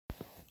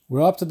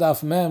We're up to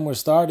Daf Mem. We're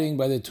starting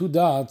by the two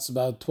dots,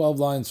 about 12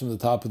 lines from the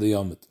top of the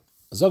Yomit.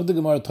 Zog the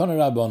Gemara Toner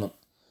Rabbanon.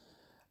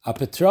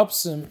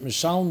 Apetropsim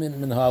mishalmin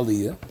min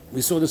ha'aliyah.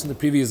 We saw this in the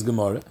previous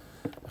Gemara.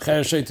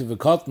 Cher sheitiv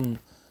v'kotten,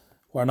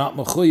 who are not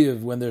mechuyev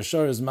when their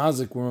shor is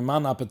mazik, we're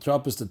man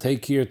apetropis to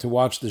take care to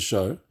watch the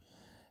shor.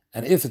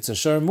 And if it's a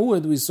shor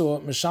muad, we saw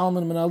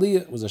mishalmin min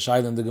ha'aliyah. It was a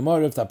shaila in the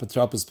Gemara if the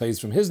apetropis pays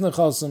from his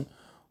nechasim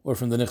or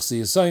from the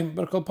nechsi yisayim.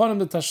 But kolpanim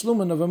the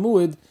tashlumin of a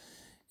muad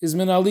is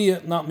min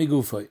ha'aliyah, not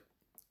migufay.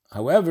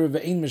 However,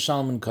 ve'ein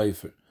mishalman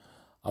kaifer.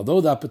 Although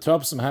the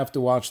apetropsim have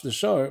to watch the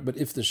shor, but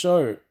if the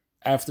shor,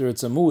 after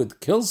it's a muad,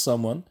 kills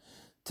someone,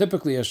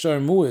 typically a shor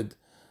muad,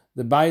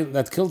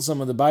 that killed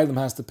someone, the bailam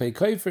has to pay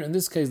kaifer. In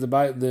this case, the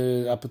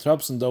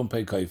apetropsim don't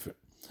pay kaifer.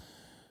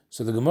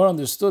 So the Gemara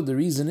understood the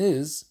reason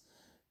is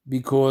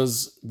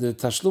because the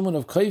tashlumen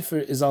of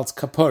kaifer is als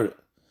kapara.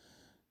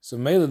 So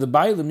mele the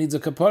bailam needs a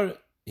kapara.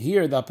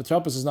 Here the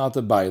apetropis is not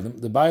the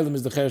bailam. The bailam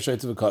is the cher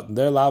sheitiv v'kotten.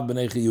 They're lav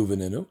b'nei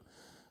chiyuv.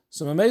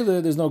 So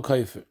Mamela, there's no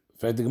kaifer.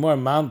 The Gemara,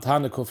 man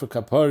tana kofar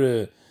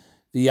kapara,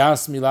 the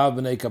yasmi lav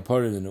b'nei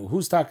kapara.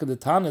 Who's talking the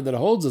tana that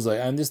holds us? I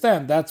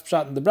understand that's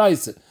pshat in the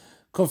brayse,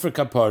 kofar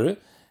kapara,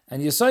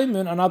 and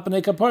yisaymin are not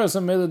b'nei kapara.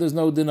 So Mamela, there's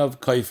no din of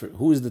kaifer.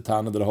 Who is the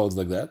tana that holds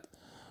like that?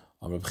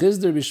 Amar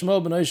b'chizder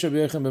b'shmo b'nei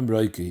shabiyachem ben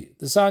broiki.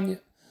 The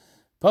Sanya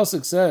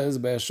pasuk says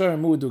by a shor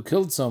muad who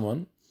killed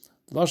someone.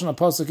 The lashon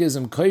pasuk is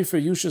im kaifer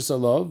yushas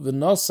alav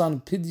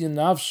v'nosan pidyon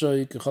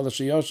nafshay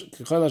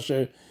k'chol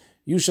asher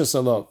yushas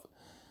alav.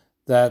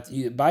 That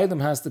by them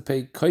has to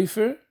pay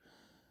kaifer,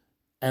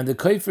 and the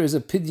kaifer is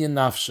a pidyon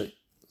nafshay.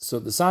 So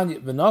the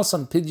sanya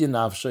v'nasan pidyon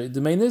nafshay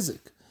the main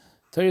nizik.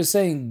 Torah is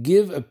saying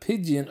give a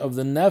pidyon of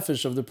the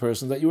nefesh of the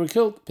person that you were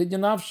killed, pidyon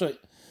nafshay.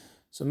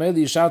 So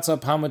maybe you shouts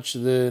up how much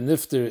the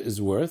nifter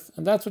is worth,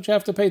 and that's what you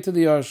have to pay to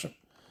the yarshim.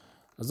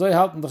 Azoi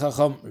halten the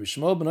chacham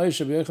Shmuel ben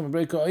Oisha b'yochem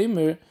b'reiko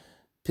oimer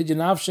pidyon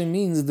nafshay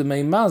means the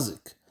main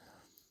mazik.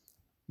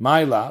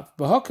 My love,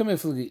 b'hokam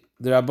iflgi.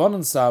 The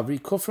Rabbanon Savri,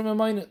 Kufrim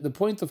Emayne, the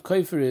point of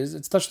Kaifer is,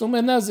 it's Tashlum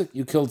Nezik.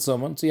 You killed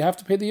someone, so you have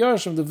to pay the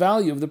Yarshim, the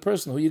value of the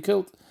person who you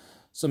killed.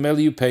 So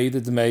merely you pay the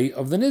Demei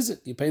of the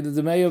Nizik. You pay the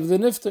Demei of the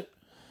Nifter.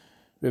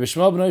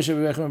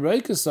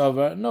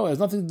 No, it has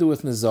nothing to do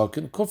with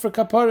Nizakin. Kufr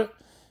Kapara.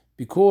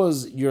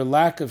 Because your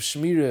lack of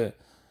Shmira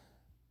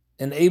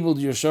enabled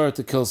your Shor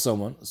to kill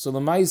someone. So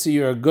the Maisa,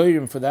 you're a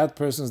Goyim for that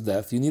person's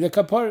death. You need a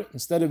Kapara.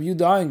 Instead of you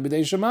dying,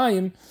 B'dei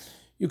Shemayim,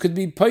 you could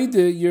be paid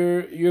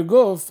your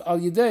guf al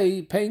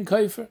yidei paying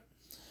kaifer.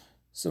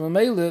 So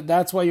Mamela,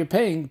 that's why you're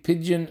paying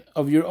pidyon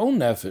of your own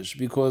nefesh,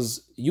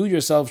 because you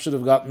yourself should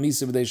have gotten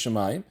misa b'dei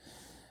shemayim,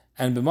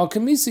 and b'malka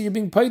misa you're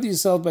being paid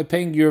yourself by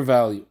paying your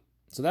value.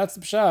 So that's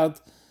the pshat.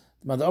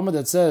 The Madamah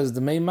that says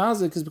the main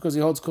mazik is because he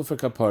holds kufar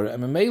kapara,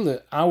 and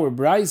Mamela, our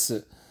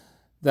brayse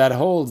that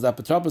holds that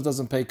Petropos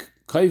doesn't pay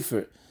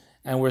kaifer,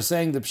 and we're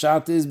saying the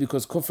pshat is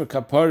because kufar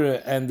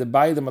kapara and the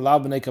bayim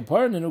alav b'nei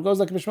kapara, and it goes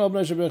like mishmal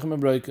b'nei shabrechem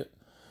and breika.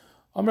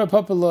 Amra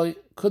Papaloi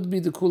could be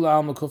the Kula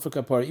Alma Kufr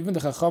Kapar. Even the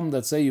Chacham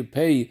that say you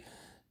pay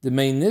the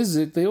main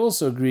Nizik, they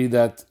also agree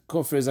that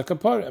Kufr is a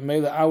Kapar. And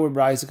maybe our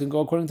Braisa can go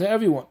according to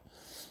everyone.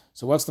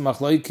 So what's the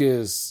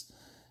Machlaikis?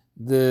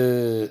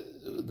 The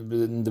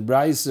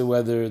Braisa,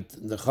 whether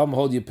the Chacham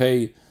hold you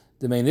pay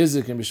the main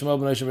Nizik and Bishmal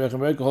B'nai Shem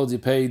Rechem holds you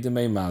pay the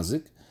main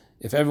Mazik.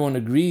 If everyone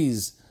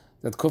agrees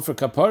that Kufr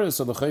Kapar,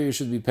 so the Chayyur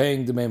should be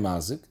paying the main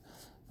Mazik.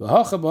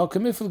 V'hacha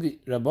b'haka miflgi.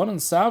 Rabbanan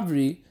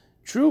Savri,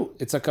 true,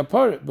 it's a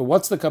kapara, but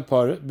what's the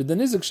kapara? But the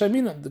nizik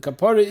shamina, the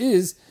kapara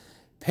is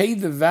pay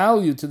the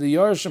value to the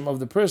yarshim of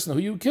the person who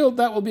you killed.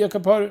 That will be a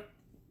kapara.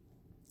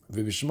 In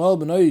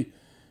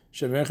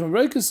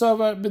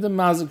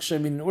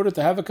order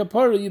to have a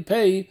kapara, you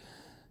pay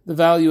the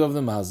value of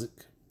the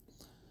mazik.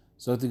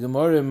 So the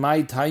Gemara,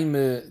 my time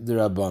the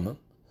Rabbanon.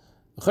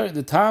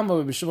 The time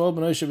of Bishmal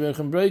ben Oisha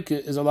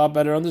is a lot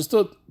better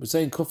understood. We're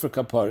saying kufr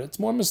kapara. It's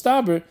more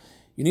mustaber.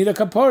 You need a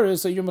kapara,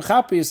 so you're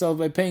mechapi yourself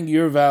by paying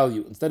your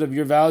value. Instead of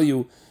your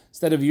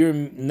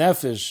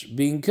nefesh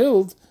being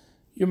killed,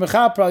 you're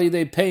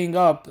mechapi paying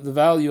up the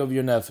value of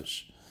your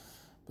nefesh.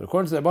 But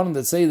according to the Rabbanon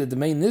that say that the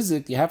main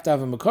nizik, you have to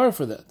have a makar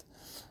for that.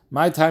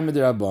 My time of the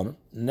Rabbanon,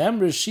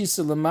 nemre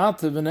shisa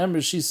lemata v'nemre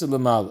shisa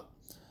lemala.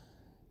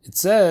 It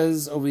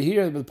says over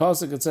here, the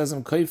pasuk it says,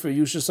 "I'm kaifer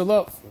yushas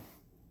alav,"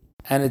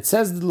 and it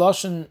says the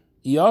lashon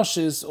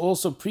yashis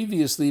also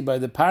previously by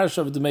the parish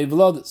of the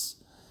Mevladis.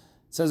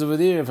 It says over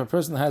there, if a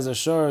person has a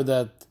shor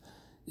that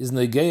is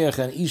negeach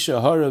and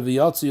isha hara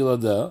v'yatzu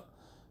yilada,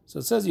 so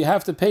it says you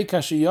have to pay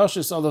kashi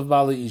yashis olav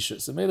bali isha.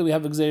 So maybe we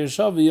have exeir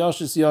shav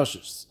v'yashis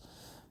yashis.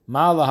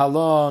 Mala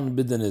halon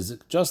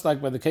bidanizik. Just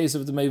like by the case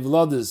of the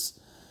mevladis,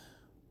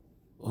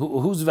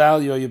 whose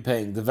value are you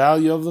paying? The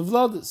value of the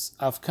vladis.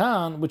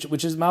 Afkan,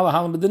 which is mala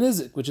halon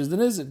bidanizik, which is the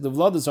nizik. The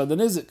vladis are the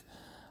nizik.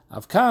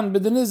 Afkan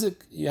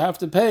bidanizik. You have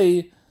to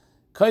pay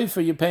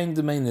kaifer, you're paying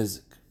the main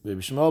nizik.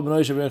 B'shmal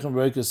b'noi shabrechem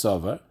b'reika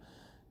savar.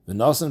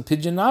 V'nosan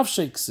pidyon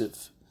nafshay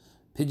ksiv.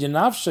 Pidyon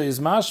nafshay is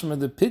mashma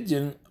the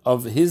pidyon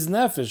of his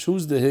nefesh.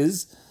 Who's the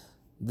his?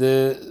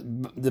 The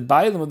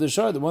bailam of the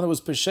shor, the one that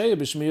was pesheya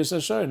b'shmir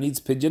sashor,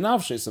 needs pidyon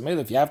nafshay. So maybe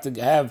if you have to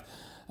have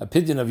a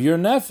pidyon of your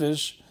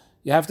nefesh,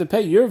 you have to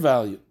pay your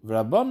value.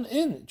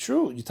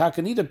 True, you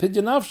need a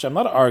pidyon nafshe. I'm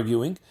not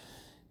arguing.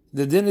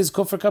 The din is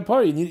kufr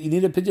kapar. You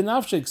need a pidyon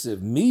nafshe ksiv.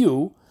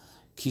 Miyu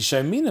ki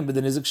shayminim, but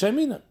then is a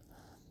shayminim.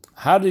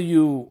 How do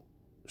you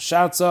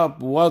shouts up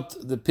what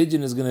the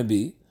pidyon is going to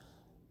be?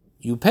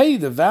 You pay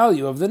the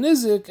value of the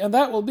nizik, and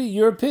that will be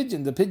your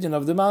pidyon, the pidyon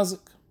of the mazik.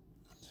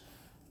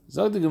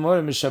 Zog the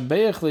Gemara,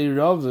 Mishabeich li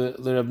Rav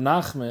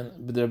Nachman,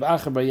 but Reb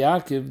Acher bar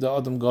Yaakov, the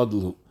Adam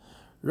Gadolu.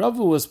 Rav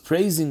was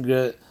praising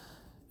Reb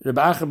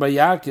Acher bar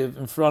Yaakov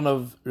in front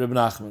of Reb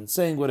Nachman,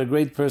 saying what a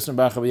great person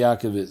Reb Acher bar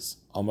Yaakov is.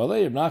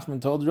 Amalei, Reb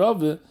Nachman told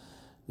Rav,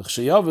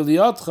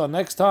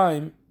 next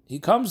time he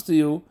comes to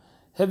you,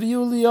 have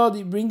you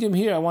liyadi, bring him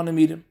here, I want to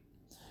meet him.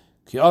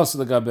 Ki also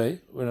the Gabe,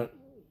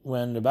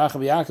 when Reb Acher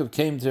bar Yaakov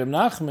came to Reb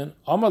Nachman,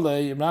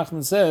 Amalei, Reb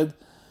Nachman said,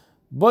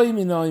 Boi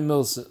minoi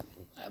milsa.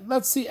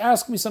 Let's see,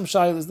 ask me some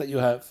shaylas that you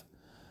have.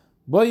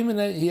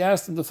 He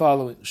asked him the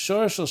following: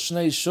 Shor shel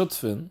shnei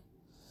shutfin,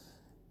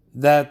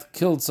 that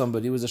killed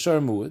somebody, it was a shor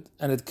muad,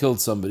 and it killed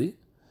somebody.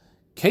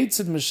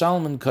 Keitzid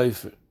mishalman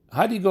koifer.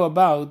 How do you go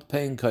about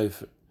paying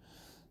koifer?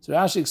 So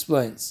Rashi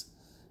explains: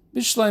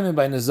 Bishleimin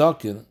by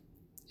nezakin,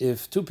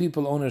 if two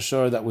people own a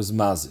shor that was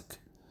mazik.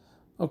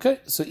 Okay,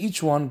 so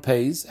each one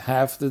pays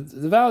half the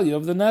value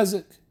of the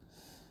nazik.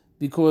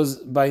 Because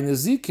by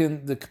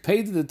nizikin, the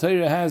pay that the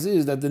Torah has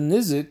is that the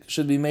nizik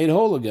should be made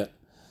whole again,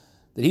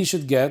 that he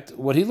should get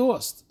what he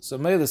lost. So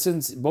Mela,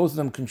 since both of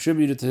them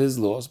contributed to his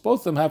loss, both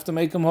of them have to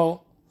make him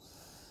whole.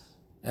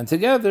 And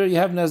together you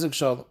have nezik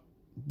shalom.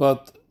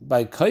 But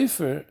by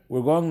kaifer,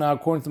 we're going now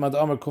according to Mad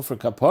Amar Kufr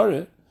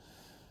Kapara.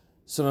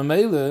 So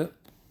Mela,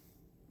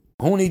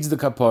 who needs the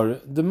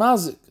kapara? The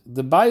mazik,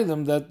 the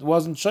bailam that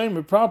wasn't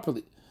shomer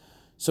properly.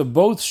 So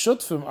both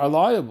shutfim are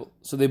liable.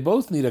 So they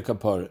both need a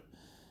kapara.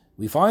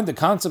 We find the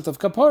concept of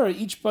kapara,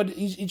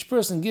 each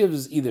person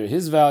gives either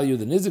his value,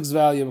 the nizik's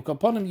value, of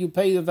kapanim, you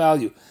pay the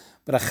value.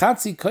 But a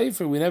chatzi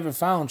kaifer we never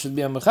found should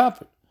be a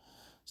mechaper.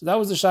 So that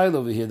was the shaila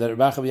over here that Reb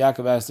Acher bar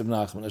Yaakov asked Reb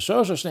Nachman.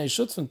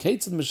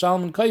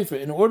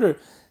 In order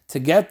to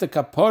get the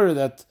kapara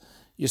that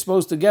you're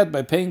supposed to get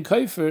by paying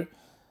kaifer,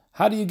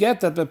 how do you get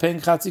that by paying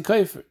chatzi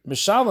kaifer?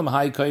 Mishalem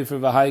high kaifer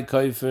v'high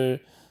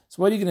kaifer.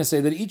 So what are you going to say?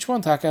 That each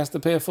one has to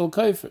pay a full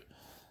kaifer?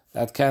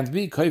 That can't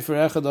be. Kaifer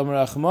echad amar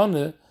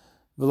achmane.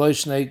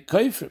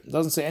 It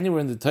doesn't say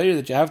anywhere in the Torah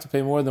that you have to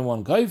pay more than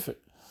one kaifer.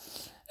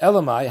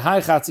 Elamai, high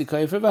chatzi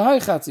kaifer,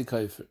 v'high chatzi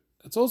kaifer.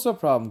 It's also a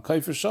problem.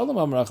 Kaifer shalom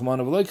amar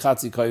rachmana v'loy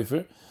chatzi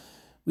kaifer.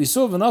 We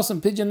saw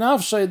v'nosam pidyon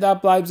nafshay,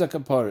 that bleibs a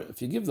kapara.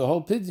 If you give the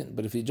whole pidyon,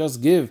 but if you just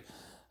give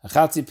a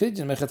chatzi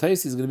pidyon, mechat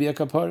haisi is going to be a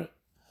kapara.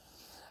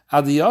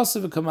 Adi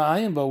Yosef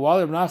v'kama'ayim, but while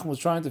Reb Nachman was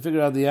trying to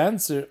figure out the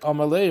answer,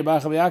 Amalei, Reb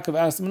Acher bar Yaakov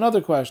asked him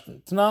another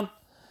question. Tanan,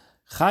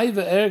 chay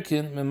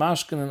ve'erkin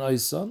memashkin and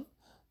oison.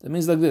 That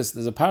means like this: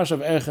 there's a parasha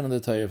of erchen in the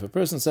Torah. If a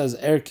person says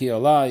erki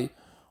alai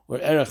or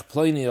erech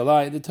ploni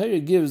alai, the Torah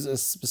gives a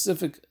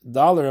specific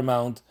dollar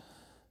amount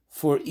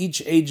for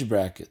each age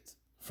bracket,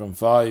 from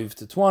 5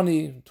 to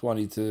 20,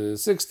 20 to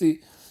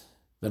 60,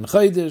 ben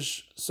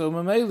chaydish. So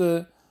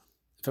mamela,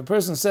 if a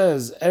person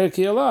says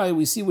erki alai,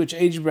 we see which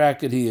age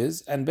bracket he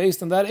is, and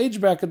based on that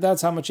age bracket,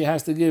 that's how much he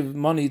has to give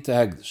money to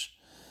hegdish.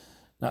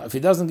 Now, if he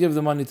doesn't give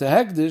the money to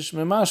hegdish,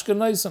 memashka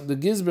noisam, the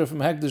gizber from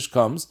hegdish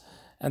comes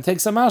and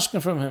takes a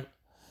mashkin from him.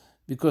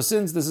 Because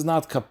since this is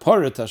not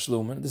kapara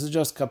tashlumen, this is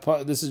just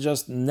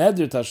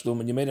neder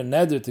tashlumen, you made a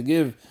neder to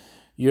give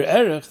your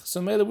erech, so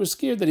maybe we're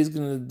scared that he's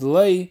going to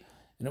delay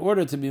in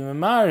order to be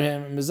memar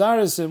him,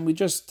 mizaris him, we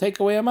just take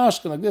away a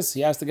mashkin like this.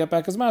 He has to get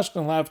back his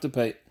mashkin, he'll have to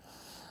pay.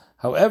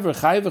 However,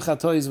 chayv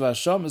chatois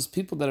v'asham is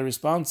people that are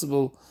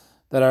responsible,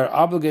 that are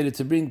obligated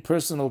to bring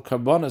personal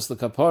karbonis, the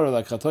kapara,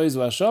 like chatois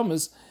v'asham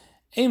is,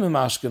 aim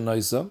mashkin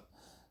noisam.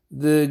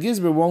 The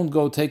gizber won't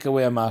go take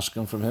away a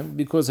mashkin from him,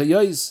 because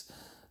hayos,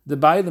 the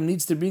Bailam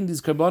needs to bring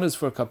these karbonis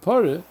for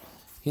kapara,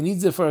 he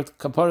needs it for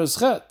kapara's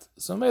chet.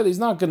 So maybe he's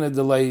not going to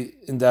delay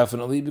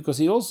indefinitely because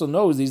he also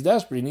knows he's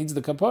desperate, he needs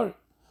the kapara.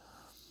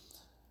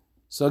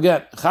 So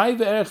again, chay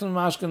ve'erchen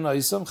mashken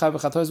noisam, chay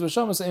ve'chatois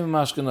v'shamas eim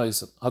mashken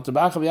noisam. Hat Reb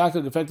Acher bar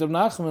Yaakov gefragt Reb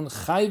Nachman,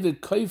 chay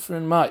ve'koifer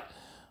in mai.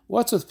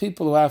 What's with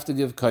people who have to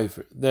give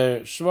koifer?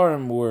 Their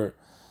shvarim were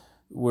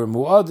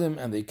mu'adim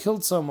and they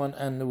killed someone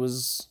and it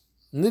was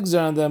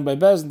nigzar on them by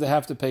Bezdin, they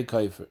have to pay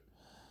koifer.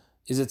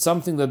 Is it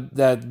something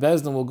that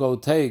Bezdin will go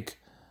take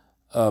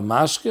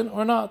mashkin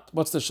or not?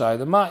 What's the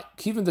shayla? Ma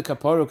kivin the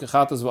kaparu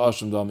kechatas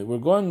v'ashim dami. We're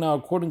going now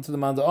according to the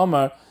man the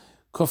Omar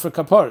kufr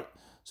kapar.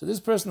 So this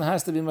person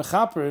has to be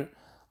mechaper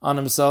on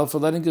himself for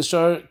letting his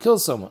shar kill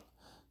someone.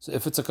 So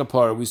if it's a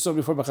kapara, we saw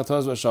before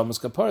b'chatas v'ashamas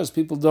kaparas,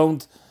 people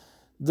don't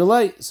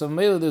delay. So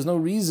maybe there's no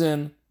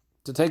reason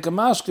to take a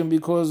mashkin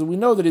because we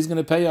know that he's going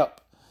to pay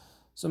up.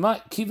 So ma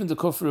kivin the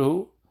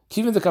kufruhu,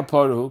 kivin the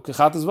kaparu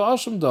kechatas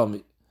v'ashim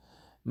dami.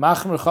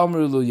 Machmer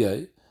chamer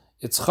luyeh,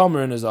 it's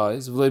chamer in his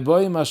eyes,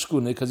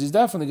 because he's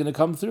definitely going to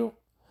come through.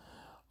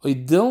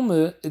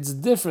 Oidilme, it's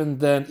different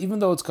than, even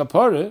though it's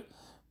kapara,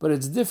 but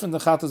it's different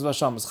than chatas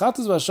v'ashamas.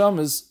 Chatas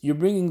v'ashamas, you're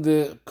bringing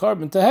the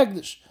carbon to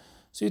hegdish.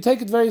 So you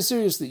take it very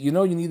seriously. You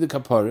know you need the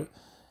kapara,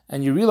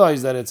 and you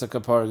realize that it's a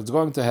kapara, it's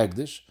going to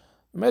Hegdish,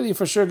 maybe you're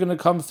for sure going to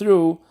come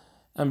through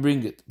and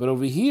bring it. But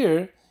over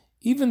here,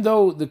 even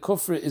though the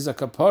kufr is a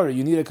kapara,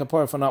 you need a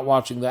kapara for not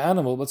watching the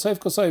animal, but Seif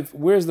Kosayf,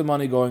 where's the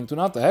money going to?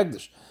 Not the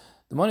Hegdish.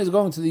 The money is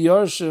going to the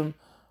Yarshim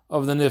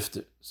of the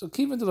Nifter. So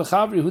keep into the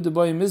Chavri who the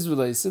boy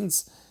Mizvulay,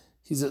 since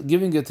he's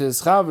giving it to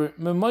his Chaver,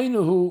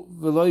 Memoinuhu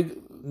v'loy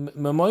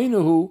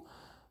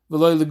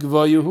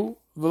legvayuhu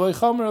v'loy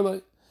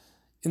chamer.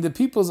 In the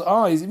people's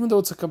eyes, even though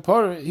it's a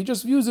kapara, he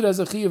just views it as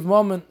a chiyav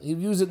moment. He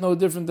views it no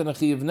different than a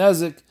chiyav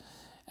nezik,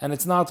 and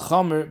it's not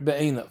chamer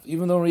be'einav,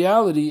 even though in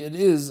reality it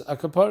is a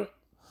kapara.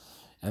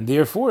 And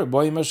therefore,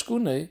 boy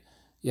mashkune,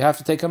 you have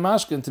to take a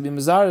mashkin to be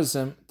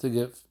mizarisim to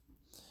give.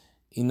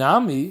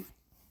 Inami,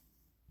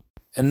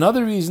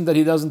 another reason that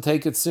he doesn't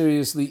take it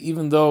seriously,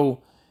 even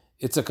though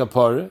it's a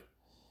kapara,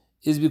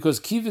 is because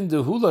kivin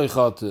dehu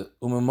loichate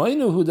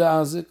umemaynu hu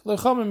da'azik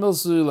loichamer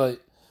milsulay.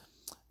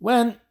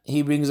 When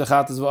he brings a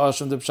chatas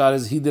v'asham, the pshat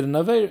is he did an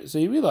aver, so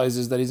he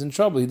realizes that he's in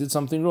trouble. He did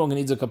something wrong and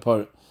needs a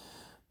kapara.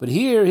 But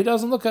here he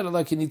doesn't look at it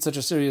like he needs such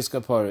a serious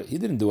kapara. He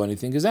didn't do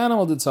anything. His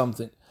animal did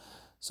something.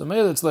 So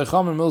maybe it's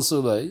loichamer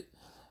milsulay,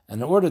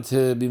 and in order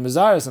to be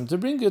mizarsim, to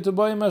bring it to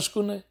boy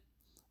mashkune.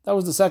 That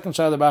was the second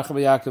shayla Bar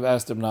Yaakov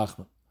asked Reb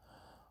Nachman.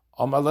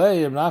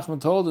 Amalei, Reb Nachman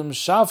told him,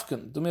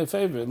 Shavkin, do me a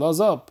favor, laws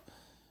up.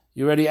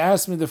 You already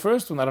asked me the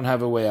first one, I don't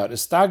have a way out.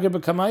 Istager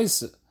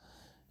b'kamaisa.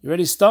 You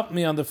already stumped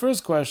me on the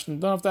first question,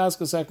 don't have to ask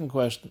a second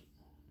question.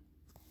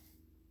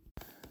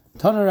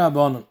 Taner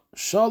Rabbanon,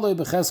 Shaloi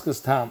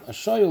b'cheskas tam. A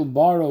shayl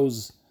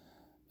borrows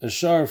a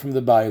shar from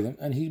the Bailim,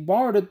 and he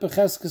borrowed it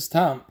b'cheskas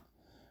tam,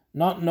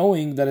 not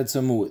knowing that it's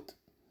a mu'id.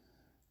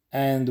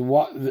 And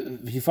what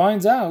he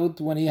finds out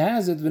when he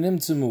has it, v'nim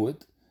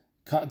tzemu'id,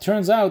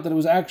 turns out that it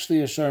was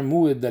actually a shar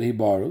mu'id that he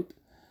borrowed,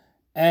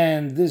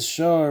 and this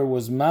shar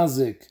was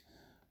mazik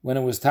when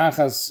it was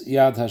tachas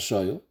yad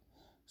hashoyel.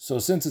 So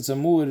since it's a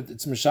mu'id,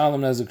 it's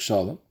mishalem nezik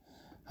shalom.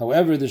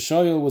 However, the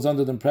shoyel was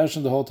under the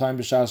impression the whole time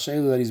b'shas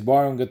sheila that he's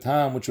borrowing a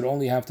tam which would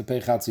only have to pay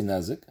chatzi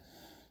nezik.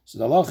 So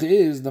the halacha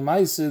is the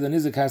ma'aseh, the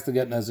nizik has to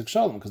get nezik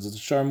shalom because it's a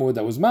shar mu'id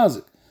that was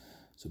mazik.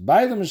 So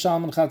ba'ilem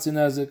mishalem chatzi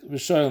nezik,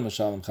 v'shoyel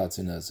mishalem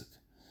chatzi nezik.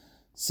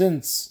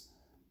 Since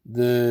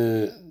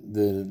the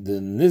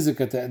nizik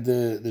at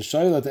the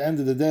shoyel at the end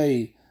of the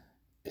day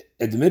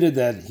admitted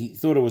that he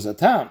thought it was a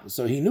tam,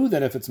 so he knew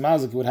that if it's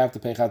mazik, he would have to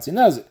pay chatzi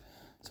nezik.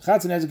 So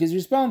chatzi nezik is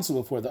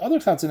responsible for it. The other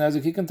chatzi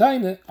nezik, he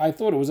contained it. I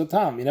thought it was a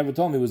tam. He never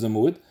told me it was a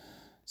mu'id.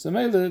 So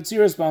maybe it's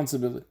your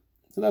responsibility.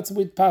 So that's what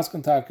we pass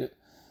on taka,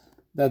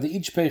 that they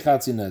each pay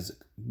chatzi nezik.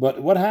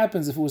 But what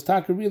happens if it was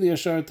taka really a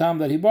shor tam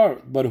that he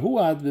borrowed? But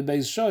huad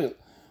b'beis shoyel,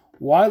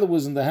 while it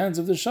was in the hands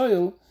of the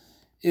shoyel,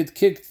 it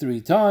kicked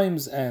 3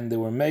 times and they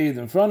were made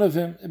in front of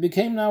him. It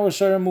became now a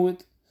shor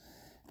mu'id.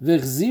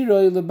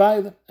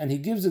 And he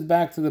gives it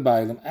back to the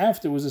Bailim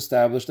after it was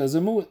established as a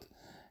mu'id.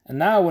 And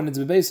now when it's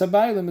bebeis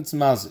haBailim, it's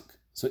mazik.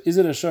 So is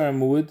it a shor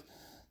mu'id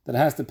that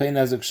has to pay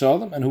nezik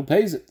shalom, and who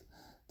pays it?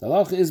 The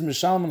halacha is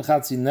mishalman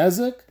chatzi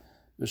nezik,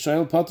 the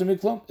shoyel potter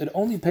miklom. It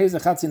only pays the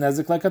chatzi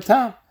nezik like a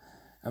tam.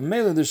 And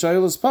mele the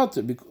shoyel is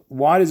potter.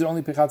 Why does it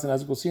only pay chatzi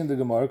nezik? We'll see in the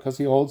Gemara, because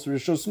he holds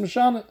rishos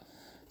mishana.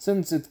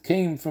 Since it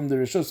came from the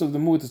rishos of the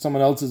mu'id to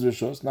someone else's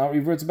rishos, now it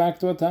reverts back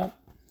to a tam.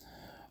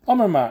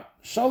 Omar Mar,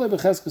 Shalei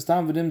b'cheskes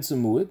tam v'dim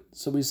tzemuid.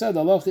 So we said,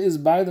 Allah is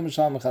by the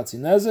mishal mechatzi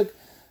nezik,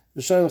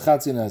 v'shoyel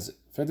chatzi nezik.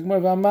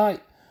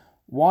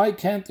 Why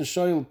can't the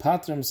shoyel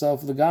pater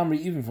himself the gamri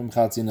even from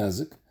chatzi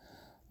nezik?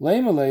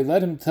 Leimalei,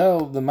 let him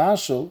tell the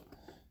mashal,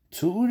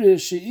 tu'ure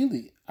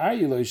she'ili,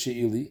 aryeloi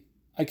she'ili.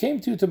 I came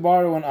to you to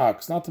borrow an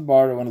ox, not to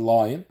borrow a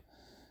lion.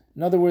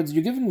 In other words,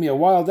 you're giving me a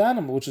wild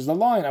animal, which is the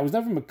lion. I was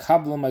never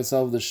mekabel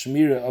myself the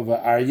shmira of a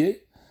aryeh,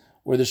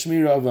 or the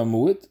shmira of a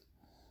mu'id.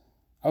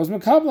 I was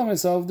mekabel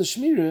myself the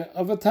shmira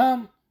of a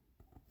tam.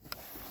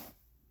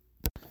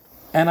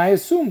 And I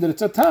assume that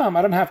it's a tam.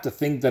 I don't have to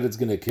think that it's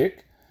going to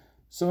kick.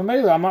 So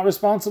I'm not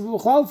responsible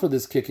for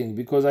this kicking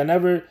because I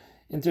never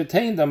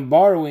entertained I'm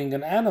borrowing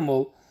an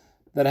animal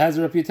that has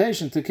a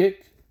reputation to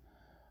kick.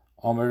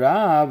 And you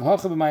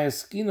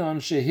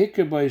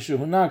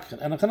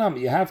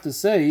have to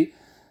say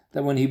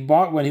that when he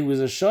was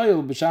a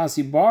shoyel, b'shas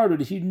he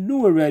borrowed it, he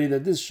knew already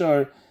that this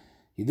shar,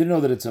 he didn't know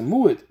that it's a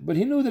mu'id, but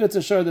he knew that it's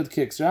a shar that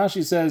kicks.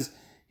 Rashi says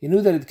he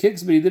knew that it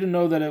kicks, but he didn't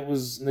know that it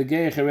was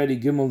negeich already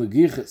gimel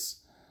negiches.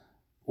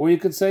 Or you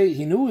could say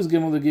he knew it was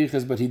gimel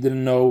negiches, but he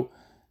didn't know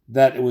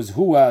that it was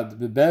huad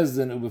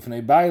bebezdin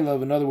ubefnei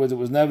bailav. In other words, it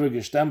was never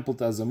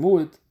gestempelt as a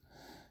mu'id.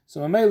 So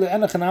Mamele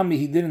Enochanami,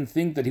 he didn't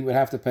think that he would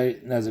have to pay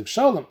nezik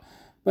shalom,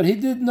 but he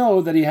did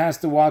know that he has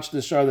to watch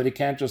the shar, that he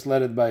can't just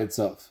let it by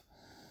itself.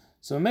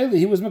 So Mamele,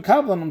 he was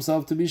makabel on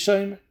himself to be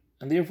shomer,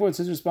 and therefore it's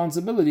his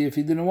responsibility. If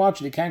he didn't watch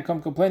it, he can't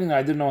come complaining,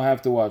 I didn't know I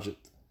have to watch it.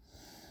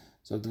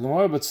 So the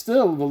Gemara, but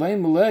still, v'lei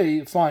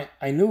mulei, fine,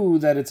 I knew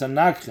that it's a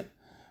nakchen,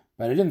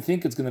 but I didn't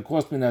think it's going to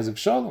cost me nezik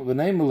shalom.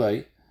 V'lei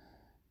mulei,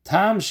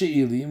 tam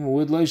she'ili,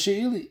 mu'ud loy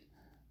she'ili.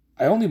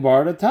 I only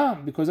borrowed a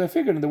tam, because I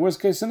figured in the worst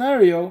case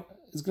scenario,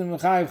 it's going to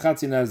be chayiv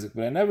chatzi nezik,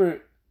 but I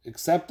never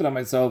accepted on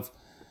myself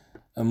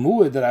a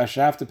mu'ud that I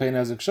should have to pay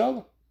nezik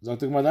shalom. Sagt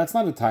the Gemara, that's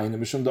not a taina.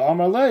 Mishum the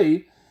Amar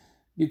Lei,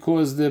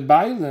 because the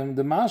Bailim,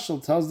 the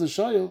Mashal, tells the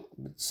Shoyl,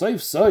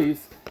 Soif,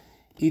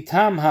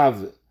 Itam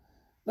have.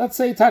 Let's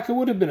say Taka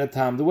would have been a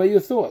tam, the way you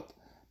thought.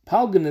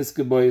 Palganis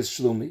geboyes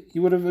shlumi,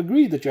 you would have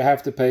agreed that you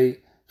have to pay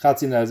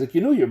chatzi nezik.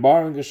 You knew you're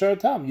borrowing a shar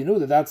tam. You knew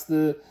that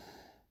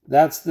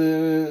that's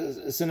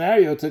the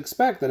scenario to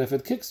expect, that if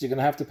it kicks, you're going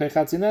to have to pay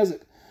chatzi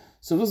nezik.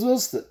 So was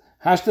willst du?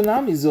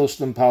 Hashtanami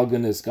zilshlim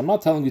palganisk. I'm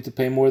not telling you to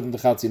pay more than the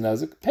chatzi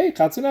nezik. Pay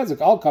chatzi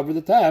nezik. I'll cover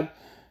the tab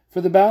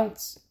for the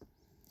balance.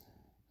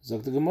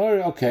 Zok the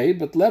Gemara, okay,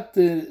 but let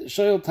the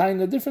shoyl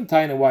taina, a different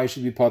taina, why it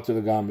should be potter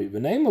the gamri.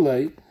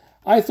 V'neimalei,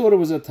 I thought it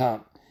was a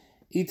tam.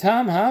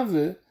 Itam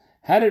have,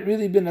 had it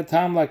really been a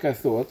tam like I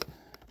thought,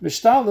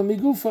 mishtalim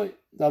migufay.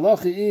 The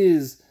halacha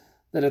is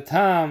that a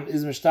tam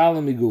is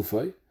mishtalim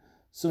migufay.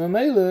 So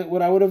Mamela,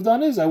 what I would have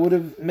done is I would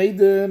have made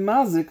the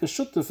mazik a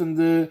shutuf in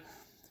the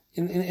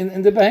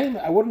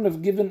behemoth. I wouldn't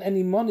have given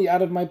any money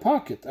out of my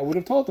pocket. I would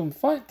have told him,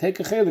 fine, take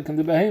a chelik in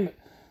the behemoth.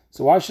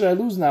 So why should I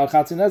lose now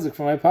chatzi nezik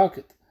from my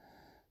pocket?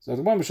 So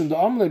the Mishum the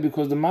Amle,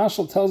 because the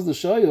marshal tells the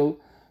shoyl,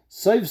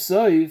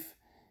 soif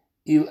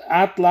il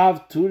at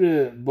lav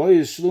ture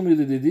boyish shlumi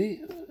lididi.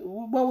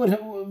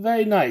 Well,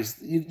 very nice.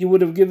 You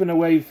would have given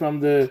away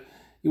from you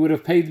would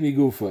have paid me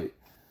gufay.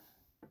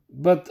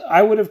 But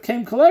I would have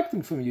came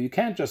collecting from you. You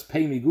can't just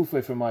pay me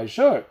gufay for my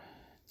shor.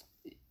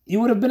 You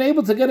would have been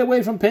able to get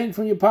away from paying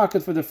from your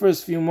pocket for the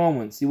first few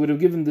moments. You would have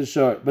given the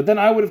shor. But then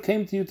I would have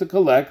came to you to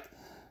collect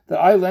that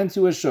I lent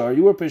you a shor.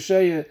 You were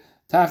pesheya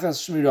tachas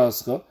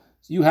shmirascha.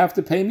 So you have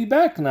to pay me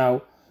back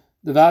now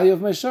the value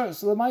of my shor.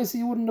 So the Maisi,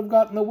 you wouldn't have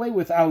gotten away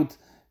without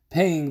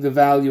paying the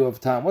value of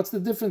tam. What's the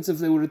difference if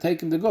they would have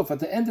taken the guf? At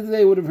the end of the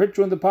day, it would have hurt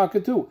you in the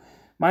pocket too.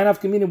 Mine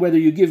afkamina, whether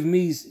you give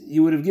me,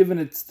 you would have given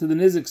it to the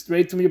nizik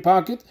straight from your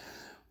pocket,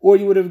 or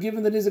you would have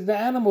given the nizik the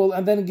animal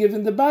and then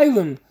given the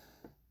bailim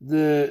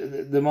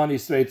the money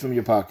straight from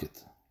your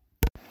pocket.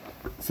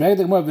 Let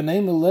the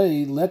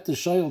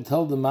shoyl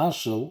tell the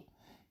mashal,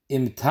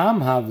 im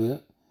tam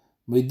have,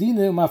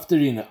 medina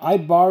mafterina. I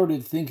borrowed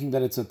it thinking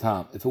that it's a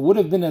tam. If it would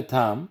have been a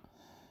tam,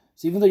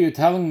 so even though you're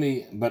telling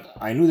me, but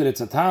I knew that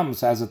it's a tam,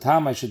 so as a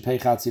tam I should pay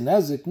chatzi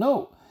nezik.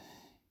 No.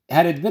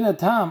 Had it been a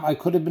tam, I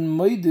could have been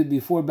moided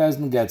before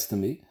Bezdin gets to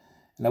me,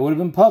 and I would have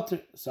been potter.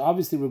 So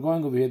obviously we're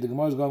going over here, the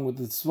Gemara is going with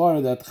the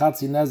svara that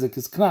chatzi nezik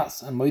is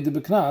knas, and moided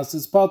beknas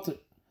is potter.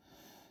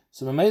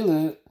 So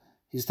Mamela,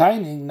 he's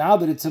tining, now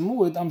that it's a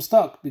muad, I'm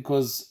stuck,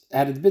 because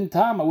had it been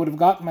tam, I would have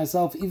gotten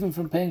myself even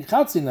from paying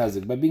chatzi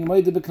nezik, by being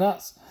moided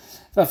beknas.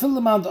 If I fill the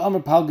amount of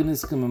amr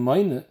palganiskim and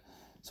moine,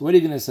 so what are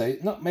you going to say?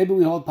 No, maybe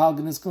we hold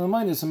palganiskim and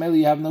moine, so maybe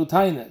you have no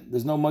taina.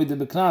 There's no moide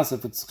beknas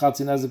if it's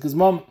chatzi nezik is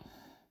mom.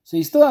 So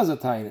he still has a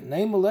taina.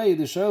 Namely,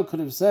 the shoyl could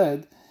have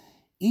said,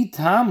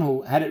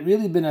 itamhu, had it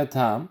really been a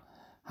tam,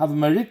 have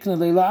marikna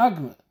leila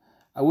agma.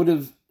 I would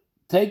have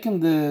taken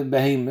the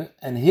behemoth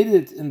and hid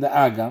it in the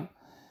agam,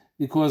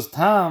 because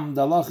tam,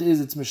 the halach is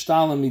it's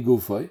mishtalim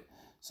migufay.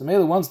 So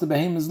maybe once the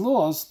behemoth is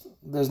lost,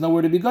 there's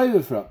nowhere to be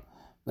goyve from.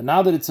 But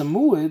now that it's a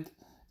muad,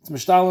 it's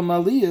mishtalim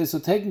aliyah, so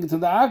taking it to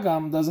the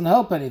agam doesn't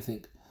help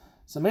anything.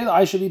 So maybe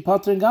I should be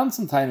potter and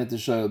ganzen taina to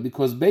shoyl,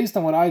 because based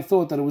on what I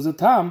thought that it was a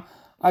tam,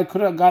 I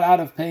could have got out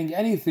of paying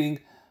anything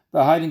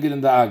by hiding it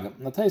in the agam.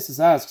 Now Taisus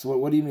asks,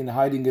 what do you mean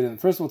hiding it in?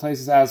 First of all,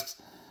 Taisus asks,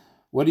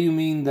 what do you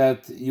mean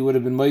that you would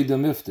have been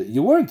moidum iftar?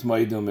 You weren't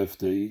moidum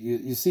iftar.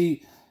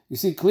 You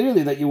see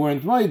clearly that you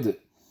weren't moidum.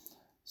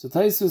 So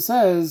Taisus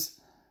says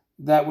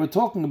that we're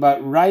talking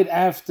about right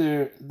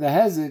after the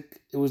hezek,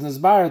 it was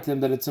nisbarat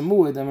him that it's a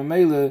muad, and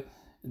mamela,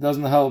 it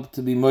doesn't help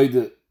to be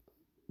moidum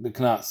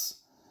b'knas.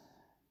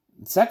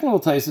 Second of all,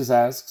 Taisus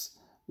asks,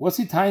 what's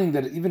he tying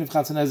that even if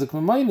Chatzan Ezek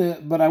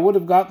Mamayne, but I would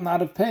have gotten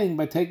out of paying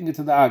by taking it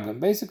to the Agam?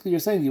 Basically, you're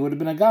saying you would have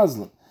been a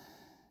Gazlan.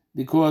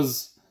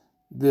 Because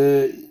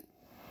the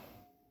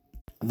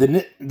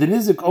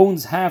Nizik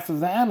owns half of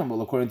the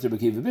animal, according to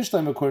Bekiva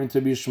Bishtaim, according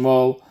to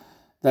Bishmol,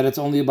 that it's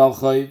only a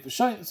Balchayv.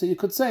 So you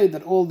could say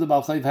that all the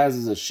Balchayv has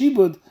is a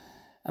Shibud,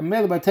 and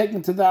maybe by taking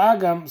it to the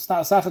Agam,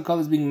 Sachakal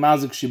is being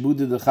Mazik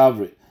Shibudi the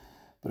Chavri.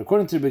 But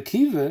according to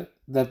Bekiva,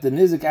 that the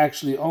Nizik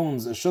actually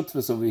owns a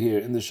Shutfus over here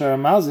in the Shara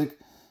Mazik.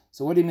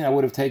 So what do you mean I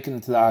would have taken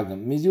it to the Agam?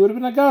 It means you would have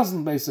been a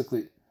Gazlan,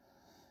 basically.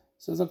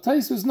 So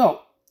Zaktais says,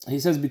 no. He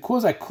says,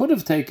 because I could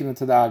have taken it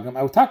to the Agam,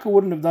 I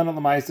wouldn't have done it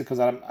Lamaisa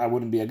because I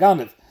wouldn't be a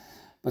Ganav.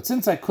 But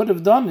since I could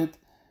have done it,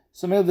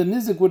 so maybe the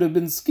Nizik would have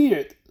been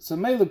scared. So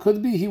maybe it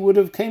could be he would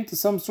have came to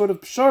some sort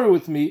of pshara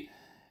with me,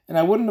 and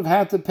I wouldn't have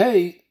had to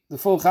pay the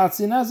full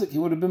Chatzi Nezik. He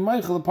would have been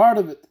Meichel, a part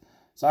of it.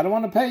 So I don't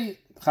want to pay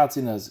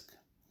Chatzi Nezik.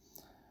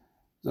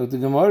 So the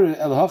Gemara,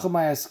 El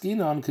Hachamay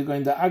Askinon,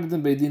 Kegoin da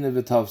Agden Beidina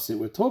V'Tavsi.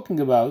 We're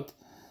talking about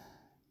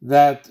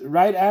that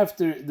right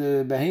after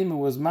the behemoth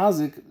was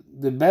mazik,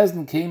 the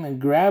Bezdin came and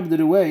grabbed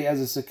it away as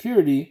a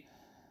security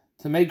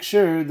to make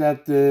sure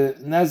that the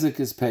nezik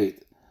is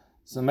paid.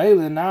 So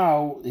Mele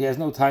now, he has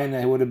no taina,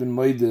 he would have been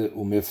moide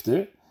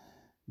umifter,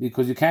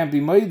 because you can't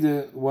be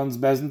moide once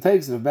Bezdin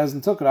takes it. If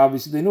Bezdin took it,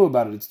 obviously they knew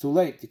about it, it's too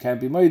late, you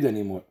can't be moide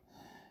anymore.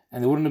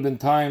 And there wouldn't have been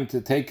time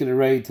to take it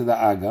away to the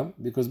Agam,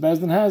 because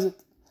Bezdin has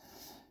it.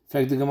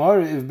 Fact the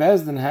Gemara, if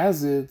Bezdin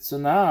has it, so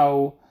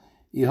now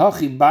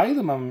Yihachi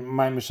Bailam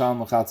my Mishal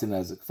Machatzi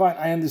Nezik. Fine,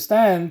 I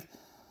understand.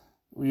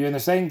 You're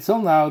saying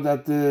till now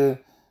that the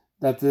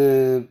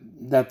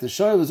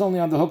shoyl is only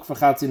on the hook for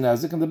Chatzi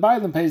Nezik, and the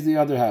Bailam pays the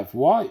other half.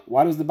 Why?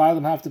 Why does the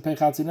Bailam have to pay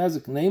Chatzi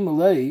Nezik?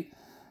 Namely,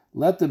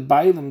 let the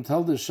Bailam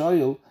tell the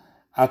shoyl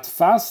at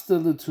faste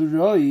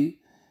leturoi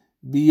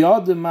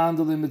biyad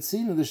mandel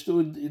imitzina the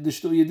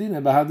shtu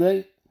yedina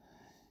bahadei.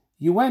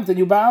 You went and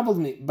you babbled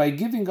me by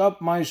giving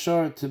up my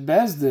shor to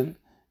Bezdin.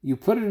 You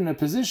put it in a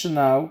position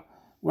now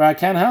where I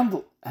can't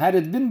handle. Had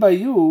it been by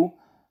you,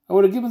 I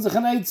would have given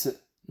Zechan Eitzah.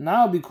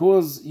 Now,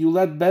 because you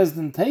let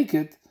Bezdin take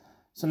it,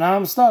 so now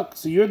I'm stuck.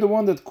 So you're the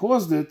one that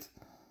caused it.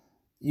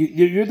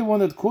 You're the one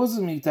that causes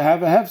me to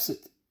have a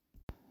hefset.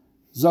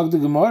 Zog the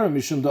Gemara,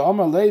 Mishum da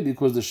Amar Lei,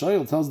 because the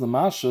Shoyl tells the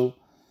Mashal,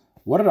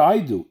 what did I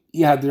do?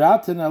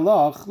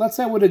 Let's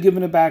say I would have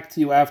given it back to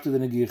you after the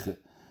Negicha.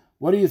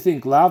 What do you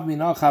think? Lav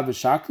minach have a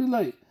shakli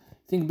lei?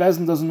 Think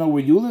Bezdin doesn't know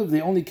where you live?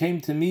 They only came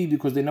to me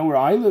because they know where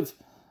I live?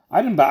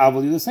 I didn't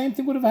ba'avel you. The same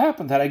thing would have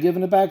happened had I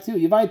given it back to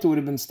you. Yivaita would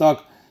have been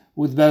stuck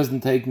with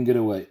Bezdin taking it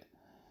away.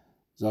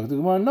 Zog the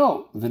Gemara,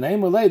 no. V'nei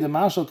Malay, the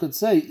Mashal could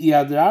say,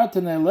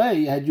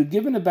 had you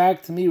given it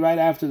back to me right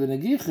after the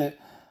Negicha,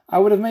 I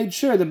would have made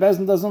sure the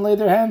Bezdin doesn't lay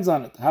their hands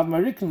on it. Have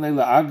marikin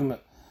leila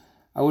agma.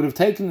 I would have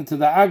taken it to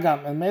the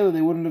Agam, and Mela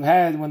they wouldn't have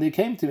had, when they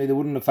came to me, they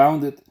wouldn't have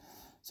found it.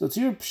 So it's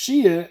your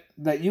pshia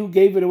that you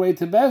gave it away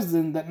to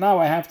Bezdin that now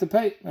I have to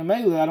pay. And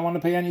Mela, I don't want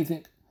to pay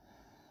anything.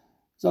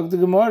 So the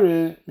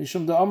Gemara,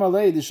 Mishum da Amar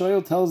Lei, the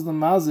Shoyl tells the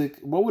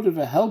Mazik, what would have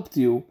helped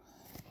you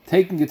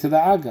taking it to the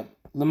Agam?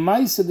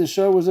 L'maisa, the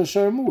shor was a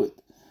shor mu'id.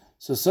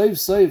 So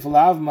Seif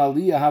Lav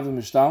Maliyah have a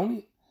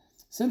Mishtawni.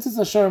 Since it's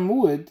a shor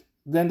mu'id,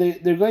 then they're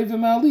Gaiva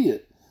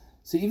Maliyah.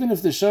 So even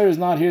if the shor is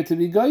not here to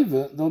be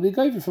Gaiva, they'll be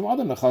Gaiva from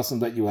other Nechasim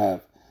that you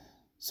have.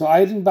 So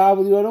I didn't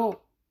babble you at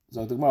all.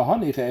 So the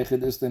Gemara, if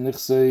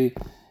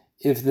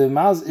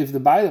the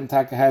Bailam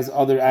Taka has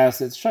other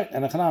assets,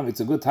 and it's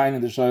a good time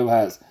the Shoyl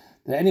has.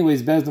 That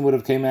anyways, Bezdin would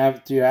have came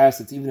after your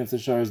assets even if the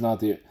shor is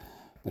not here.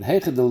 But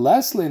Heichad the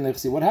Leslie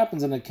Nechsi, what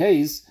happens in a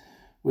case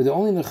where the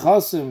only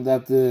Nechasim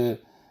that the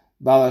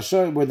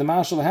Balashor, where the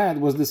Mashal had,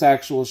 was this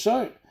actual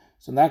shor?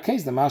 So in that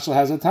case, the Mashal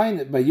has a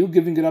tainet. By you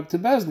giving it up to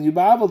Bezdin, you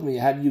ba'aveled me.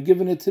 Had you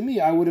given it to me,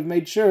 I would have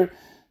made sure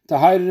to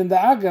hide it in the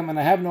Agam, and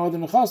I have no other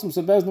Nechasim,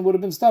 so Bezdin would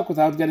have been stuck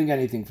without getting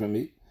anything from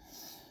me.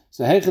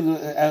 So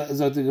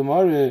Heichad the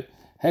Gemara,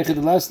 Heichad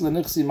the Leslie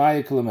Nechsi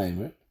Maya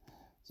Kalamemer.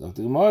 So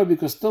the Gemara,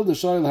 because still the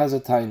Shoyl has a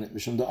tainet.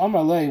 Mishum the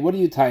Amar Lei, what are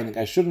you taining?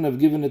 I shouldn't have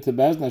given it to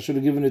Bezdin, I should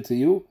have given it to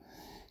you.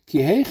 Ki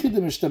heichi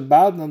de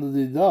mishtabadna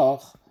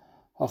l'didach,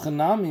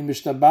 hachanami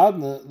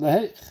mishtabadna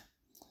leheich.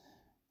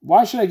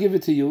 Why should I give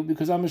it to you?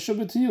 Because I'm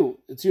meshubed to you.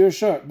 It's your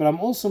shor. But I'm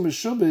also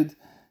meshubed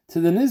to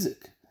the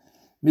nizik.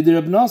 Mid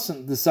Reb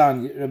Nosson, the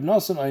Sanya, Reb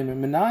Nosson oimer,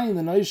 menayin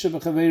the noisha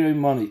v'chaveirei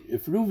money.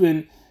 If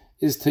Reuven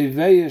is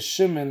teveya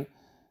Shimon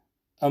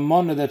a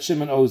money that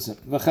Shimon owes him.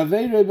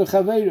 V'chaveirei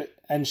v'chaveirei.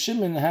 And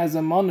Shimon has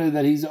a money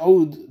that he's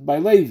owed by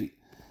Levi.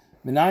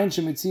 How do we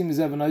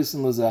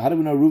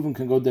know Reuven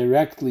can go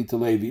directly to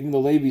Levi, even though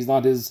Levi is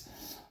not his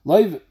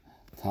Levi?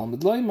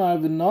 Talmud Loimar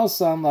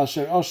v'nosan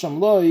l'asher osham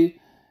loi,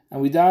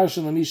 and we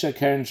darshan l'misha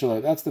keren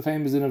shaloi. That's the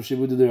famous din of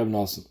Shibuda de Reb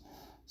Nosson.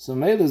 So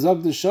Meila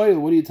Zog the Shoyl,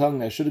 what are you telling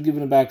me? I should have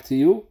given it back to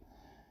you.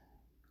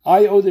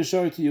 I owe the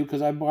shor to you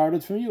because I borrowed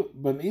it from you.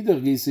 But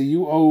Meidach Gisa,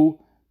 you owe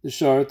the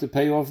shor to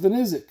pay off the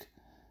nizik.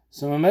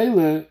 So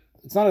Meila,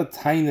 it's not a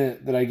taina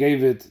that I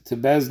gave it to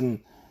Bezdin,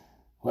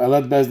 I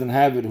let Bezdin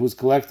have it, who's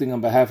collecting on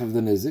behalf of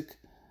the nizik.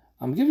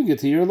 I'm giving it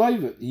to your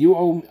Leiva.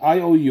 I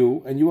owe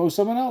you, and you owe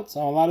someone else.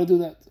 I'm allowed to do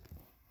that.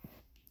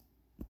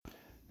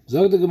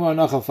 Zog the Gemara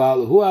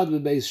Nachafal, who had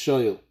bebeis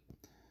shoyl?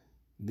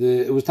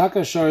 It was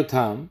taka shar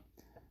tam,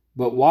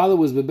 but while it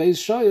was bebeis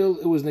shoyl,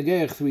 it was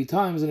negeich 3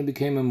 times, and it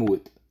became a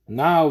mu'id.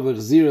 Now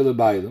v'chzir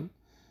lebailim.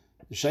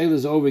 The shoyl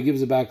is over, he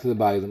gives it back to the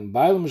bailim.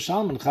 Bailim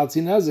mishalman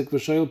chatzi nezik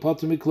v'shoyl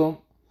potter miklom.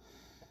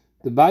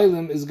 The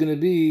Bailim is going to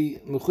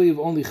be mechuyev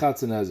only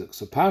chatz and ezek.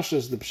 So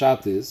Pashas, the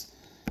Pshat is,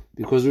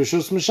 because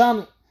Rishus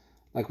Mishana,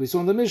 like we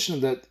saw in the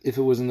Mishnah, that if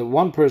it was in the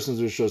one person's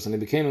Rishus and it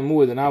became a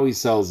mu'id and now he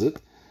sells it,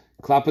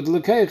 klapet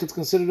lekeich, it's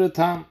considered a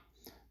tam.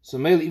 So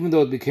Meil, even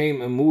though it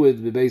became a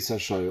mu'id bebeis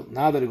hashoyl,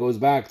 now that it goes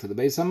back to the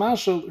beis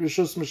hamashal,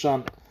 Rishus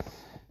Mishana.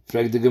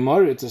 Frag the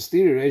Gemara, it's a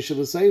stiri, Reisha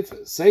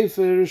l'Seifer.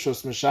 Seifer,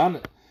 Rishus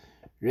Mishana.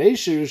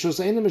 Reisha, Rishus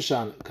Eina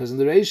Mishana. Because in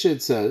the Reisha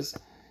it says,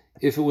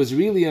 if it was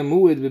really a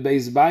mu'id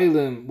bebeis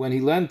bailim when he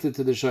lent it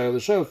to the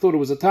shoyl thought it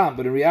was a tam,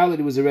 but in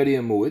reality it was already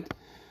a mu'id.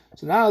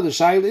 So now the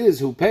shayl is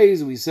who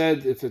pays. We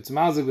said if it's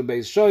mazik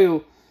bebeis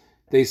shoyl,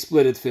 they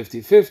split it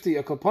 50-50.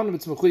 A kaponim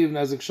it's mechuyev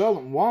nezik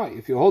shalom. Why?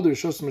 If you hold the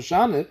rishus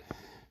mashane,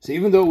 so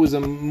even though it was a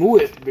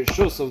mu'id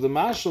b'shus of the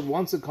mashal,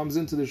 once it comes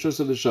into the rishus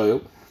of the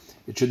shoyl,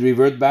 it should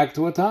revert back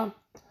to a tam.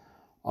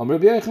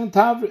 Rabbi Yechon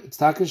Tavr, it's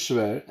takas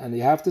shver, and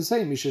you have to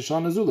say misha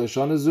shanazu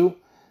le'shanazu.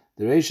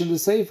 The Reisha and the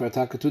Sefer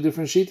attack 2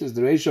 different sheetas.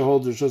 The Reisha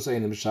holds Rishus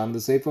Ein Mishana.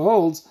 The Sefer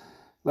holds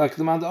like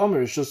the man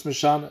Omer Rishus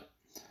Mishana.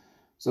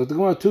 So the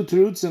Gemara 2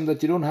 terutzim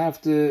that you don't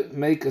have to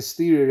make a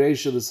stiri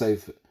Reisha the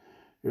Sefer.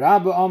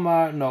 Rabbi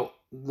Omar, no.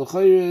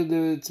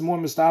 It's more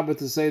mistaber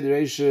to say the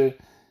Reisha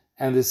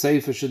and the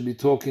Sefer should be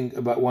talking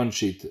about one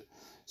Shita.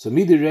 So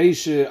Midi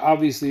Reisha,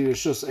 obviously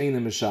Rishus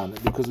Ein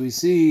Mishana, because we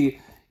see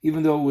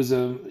even though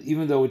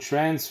it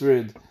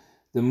transferred,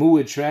 the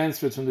Mu'id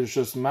transferred from the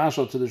Rishus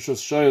Mashal to the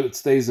Rishus Shoyl, it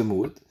stays a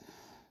Mu'id.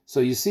 So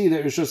you see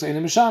that Rishus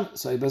Ein Mishana.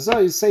 So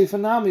Ibazai Sefer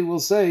Nami will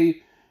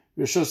say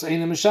Rishus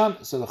Ein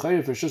Mishana. So the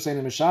Chayr for Rishus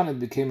Ein Mishana, it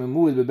became a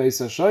Mu'id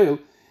beBeis HaShoyl,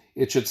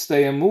 it should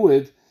stay a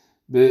Mu'id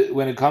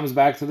when it comes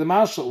back to the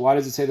Mashal. Why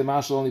does it say the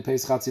Mashal only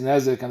pays Chatzi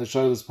Nezek and the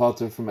Shoyl is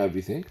potter from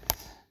everything?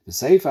 The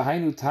Sefer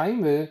Hainu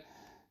Taime,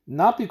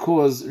 not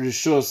because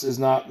Rishus is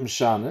not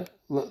Mishana,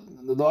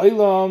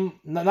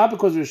 not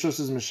because Rishus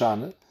is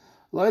Mishana,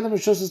 L'olam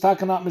Rishus is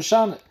taka not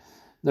Mishana.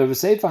 The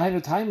Sefer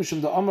Hainu Taime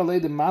Mishum the Amar Lei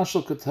the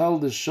Mashal could tell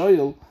the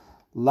Shoyl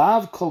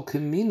Lav Kol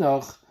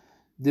Keminach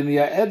the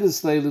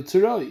Miya'edis Lei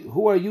L'Turoi.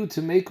 Who are you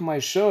to make my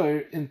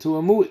Shoyr into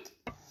a Mu'id?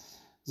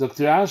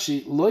 Dr.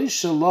 Rashi, Loi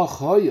Shalach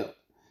Hoya.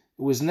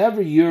 It was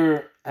never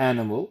your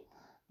animal.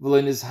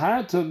 V'lein is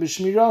hard to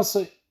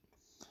b'shmirasei.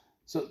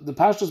 So the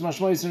Pashtus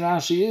Mashmois in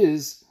Rashi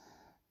is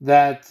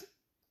that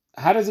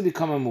how does it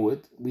become a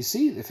mu'id? We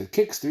see if it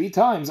kicks 3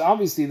 times,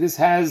 obviously this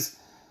has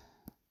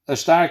a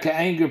starke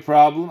anger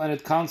problem and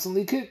it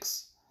constantly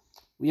kicks.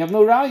 We have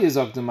no raya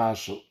zok the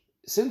mashal.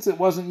 Since it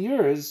wasn't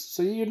yours,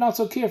 so you're not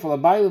so careful. A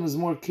bailam is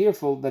more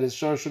careful that his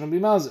shor shouldn't be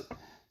mazik.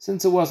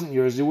 Since it wasn't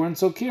yours, you weren't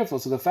so careful.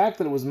 So the fact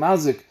that it was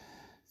mazik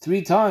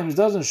 3 times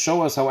doesn't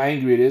show us how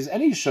angry it is.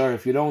 Any shor,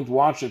 if you don't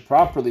watch it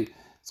properly,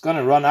 it's going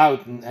to run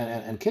out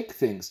and kick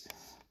things.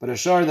 But a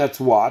shor that's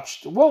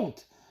watched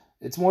won't.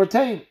 It's more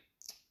tame.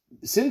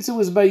 Since it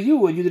was by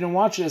you and you didn't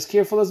watch it as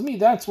careful as me,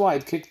 that's why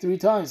it kicked 3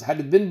 times.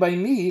 Had it been by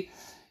me,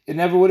 it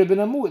never would have been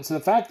a mu'id. So the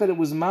fact that it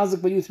was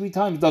mazik by you 3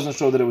 times doesn't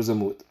show that it was a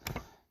mu'id.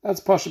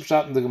 That's Pashup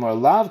Shat in the Gemara.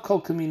 Lav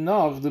kol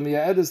kaminach the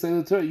miya'edis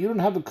leilatur. You don't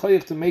have a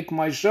koyach to make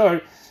my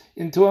shor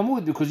into a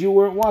mu'id because you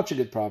weren't watching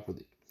it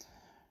properly.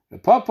 The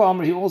Papa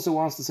Amr, he also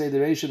wants to say the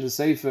Reish and the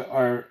Sefer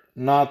are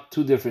not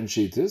 2 different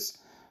shitas,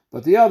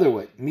 but the other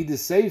way. Mid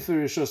Sefer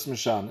Rishus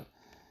Mishana.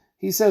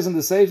 He says in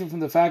the Sefer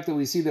from the fact that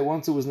we see that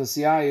once it was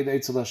Nesiyah,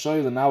 Eitzel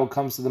HaShoyl, and now it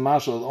comes to the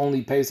Mashal, it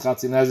only pays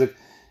Chatzi Nezek,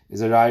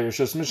 is a Rai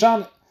Rishus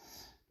Mishana.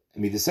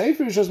 Mid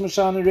Sefer Rishus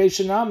Mishana,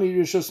 Reish Nami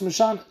Rishus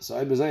Mishana. So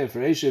I bezayah for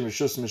Reish and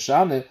Rishus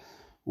Mishana,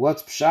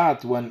 what's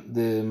Pshat when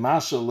the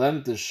Mashal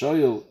lent the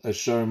Shoyl a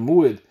Shor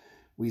Mu'id?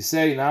 We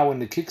say now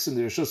when it kicks in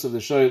the Rishus of the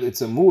Shoyl,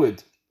 it's a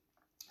Mu'id.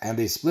 And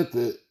they split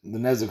the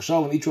Nezek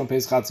Shol, and each one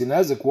pays Chatzi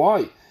Nezek.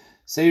 Why?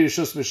 Say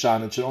Rishus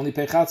Mishana, it should only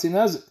pay Chatzi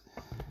Nezek.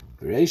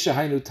 Reisha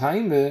Hainu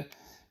Taime,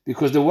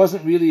 because there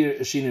wasn't really a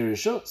Shini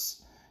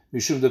Rishus.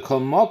 Mishum de Kol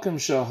Mokem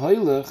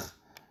Shahoylech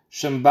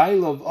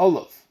Shembailov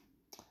Olav.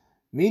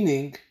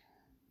 Meaning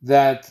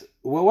that,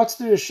 well, what's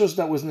the Rishus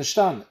that was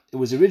Nishtan? It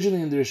was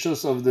originally in the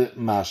Rishus of the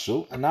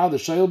Mashal, and now the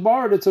Shoyl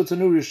borrowed it, so it's a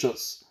new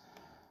Rishus.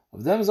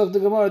 Of them, Zok the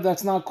Gemara,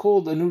 that's not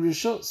called a new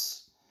Rishus.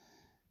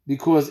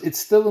 Because it's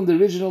still in the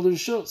original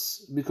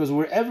Rishus. Because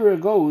wherever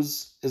it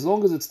goes, as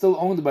long as it's still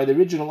owned by the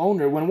original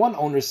owner, when one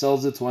owner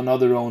sells it to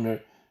another owner,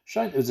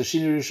 it was a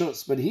Shini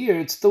Rishus. But here,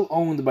 it's still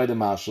owned by the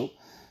Mashal.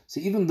 So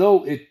even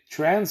though it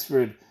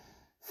transferred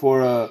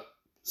for a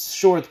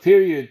short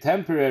period,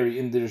 temporary,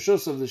 in the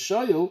Rishus of the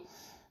Shoyl,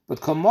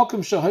 but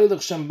Kamokim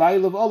Shahoylech Shem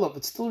Bailav Olav,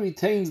 it still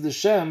retains the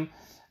Shem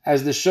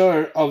as the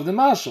Shor of the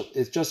Mashal.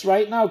 It's just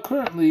right now,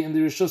 currently, in the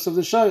Rishus of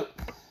the Shoyl.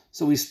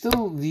 So we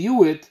still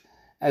view it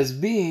as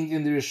being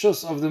in the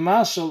Rishus of the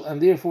Mashal,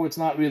 and therefore it's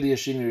not really a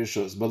Shini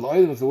Rishus. But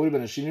if it would have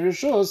been a Shini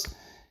Rishus,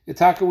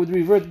 Itaka would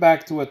revert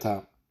back to a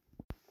Tam.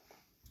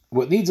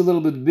 What needs a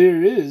little bit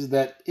beer is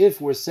that if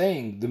we're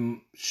saying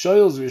the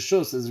Shoyl's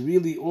Rishus is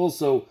really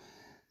also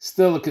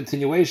still a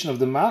continuation of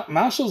the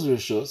Mashal's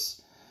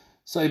Rishus,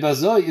 so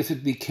Ibazoi, if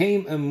it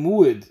became a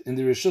Mu'id in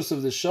the Rishus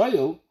of the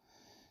Shoyl,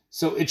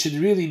 so it should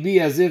really be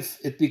as if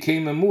it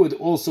became a Mu'id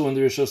also in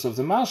the Rishus of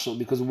the Mashal,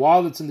 because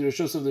while it's in the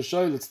Rishus of the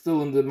Shoyl, it's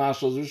still in the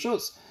Mashal's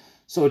Rishus.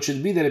 So it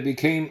should be that it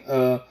became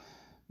a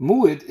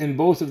Mu'id in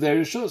both of their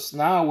Rishus.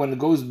 Now, when it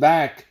goes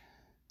back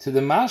to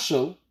the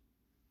Mashal,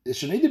 it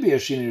should need to be a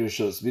Shini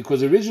Rishus,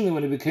 because originally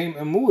when it became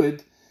a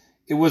Mu'id,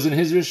 it was in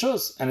his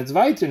Rishus, and it's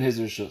weiter in his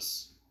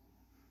Rishus.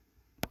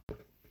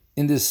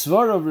 In the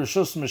Svar of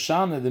Rishus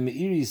Meshana, the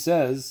Meiri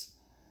says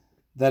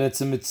that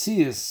it's a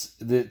Metzias,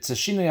 it's a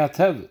Shinei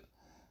HaTev,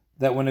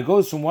 that when it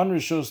goes from one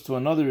Rishus to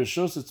another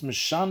Rishus, it's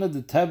Meshana,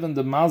 the Tev, and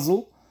the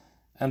Mazel,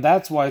 and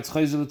that's why it's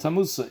Chayzel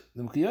Tamusay.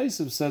 The Mekhi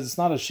Yosef says it's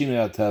not a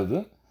Shinei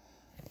HaTev.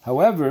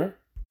 However,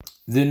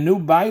 the new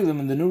Bailim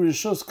and the new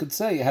Rishus could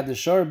say, had the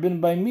Shor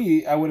been by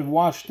me, I would have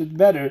washed it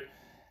better,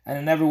 and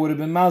it never would have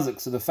been Mazik.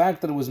 So the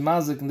fact that it was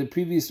Mazik in the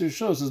previous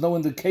Rishus is no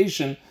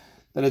indication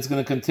that it's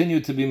going to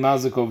continue to be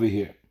Mazik over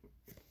here.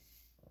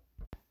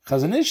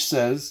 Chazon Ish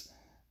says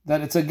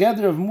that it's a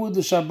gather of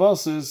Mu'ud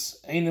Shabbos,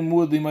 ain't a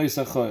Mu'ud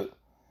L'Moisachol.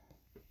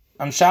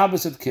 On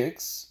Shabbos it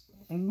kicks,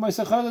 and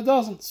Moisachol it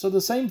doesn't. So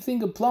the same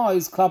thing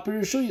applies Klapi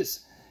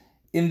Rishuyas.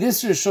 In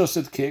this Rishus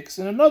it kicks,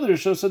 in another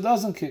Rishus it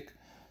doesn't kick.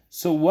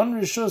 So one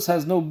Rishus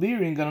has no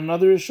bearing on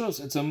another Rishus.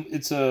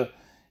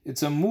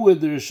 it's a muad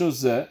the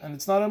rishus zeh, and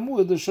it's not a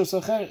muad the rishus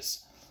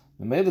acheres.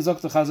 The Meile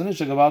Zok the Chazon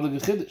Ish a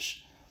Gavaldige Chiddush,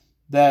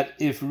 that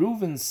if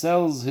Reuven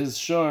sells his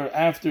shor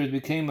after it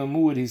became a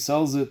muad, he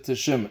sells it to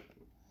Shimon.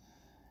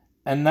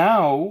 And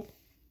now,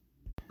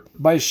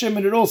 by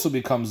Shimon it also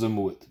becomes a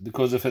muad,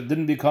 because if it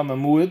didn't become a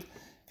muad,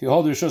 if you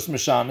hold Rishus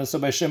Mishana, so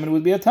by Shimon it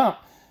would be a tam.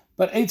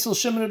 But Eitzel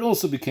Shimon it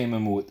also became a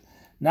muad.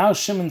 Now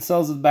Shimon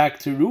sells it back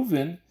to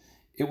Reuven,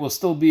 it will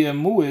still be a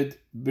muad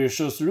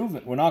b'Rishus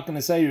Reuven. We're not going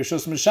to say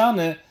Rishus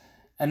Mishana,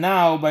 and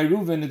now by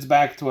Reuven it's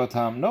back to a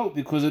tam. No,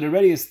 because it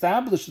already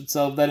established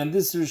itself that in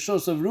this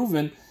Rishus of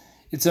Reuven,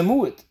 it's a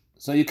muad.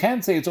 So you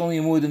can't say it's only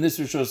a muad in this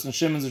Rishus, and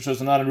Shimon's Rishus,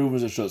 and not in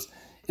Reuven's Rishus.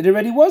 It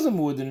already was a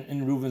muad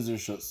in Reuven's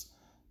Rishus.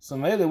 So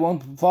maybe they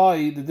won't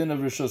apply the din of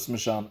Rishus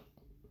Mishana.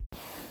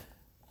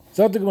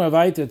 So the Gemara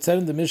weiter, it said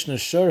in the Mishnah,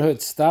 Shor hat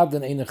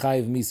staden eine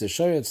chayiv misa.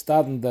 Shor hat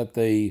staden that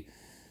they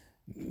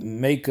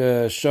make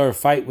a shor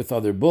fight with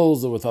other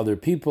bulls or with other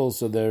people,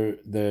 so they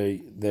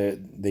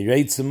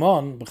raid some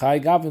on.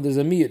 B'chai gavin, there's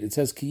a miyat. It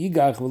says ki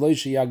yigach v'loi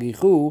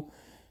sheyagichu,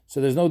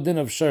 so there's no din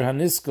of shor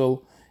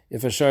haniskel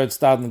if a shor hat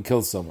staden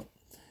kills someone.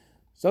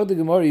 So the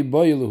Gemara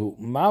boyeluhu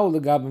ma'u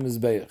legabim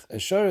mizbeach. A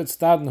shor hat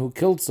staden who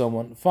killed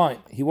someone, fine,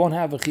 he won't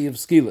have a chi of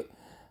skila.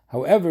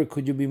 However,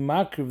 could you be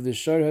makriv the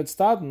shor hat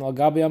staden al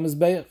gabi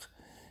mizbeach?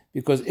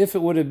 Because if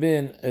it would have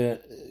been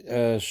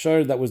a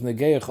shor that was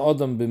negeiach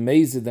adam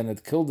b'mezid and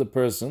it killed a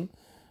person,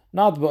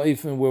 not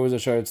ba'ifin where was a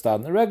shor hat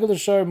staden, a regular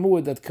shor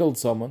muad that killed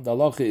someone, the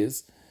halacha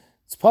is,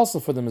 it's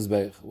possible for the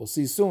mizbeach. We'll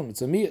see soon,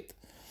 it's a miyat.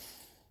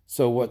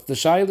 So what the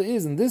shaila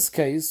is, in this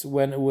case,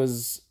 when it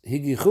was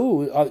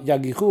higichu,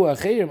 yagichu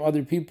acherim,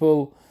 other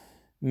people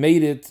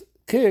made it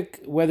kick,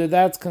 whether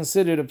that's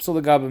considered a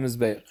psul gaba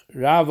mizbeach.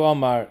 Rav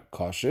Amar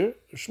kosher,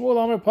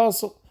 Shmuel Amar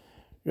pasel.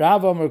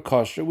 Rav Amar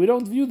kosher, we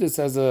don't view this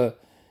as a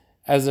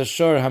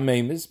shor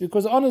hamemis,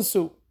 because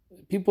anasu,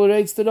 people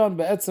rates it on,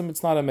 but etzem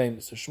it's not a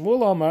memis. So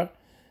Shmuel Amar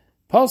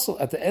pasel,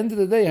 at the end of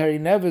the day, hari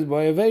nevid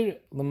by aveir,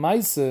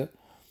 l'maisa,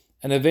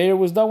 and Aveira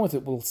was done with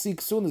it. We'll see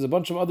soon. There's a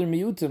bunch of other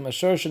miyutim.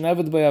 Asher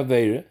shenevet by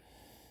Aveira,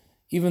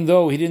 even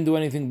though he didn't do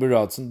anything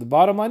beratzon. The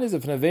bottom line is,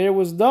 if an Aveira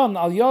was done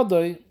al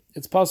yadoi,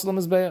 it's possible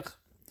mizbeach.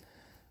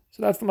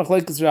 So that's the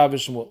machlekes Rav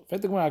Shmuel.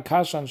 Fetik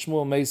Akash on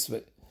Shmuel Meisve.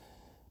 It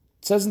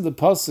says in the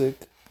pasuk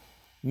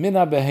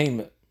mina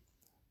behema.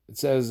 It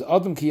says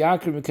Adam ki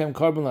yakir mekem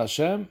karban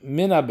Hashem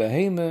mina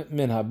behema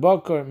min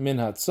habakar min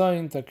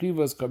hatzayin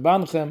takrivas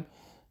karbanchem.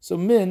 So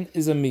min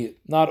is a miyut,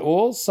 not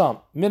all, some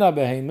mina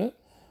behema.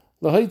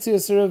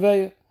 Lahaitzias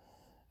reveya,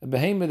 a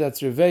behema that's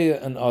reveya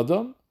and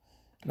adam.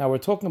 Now we're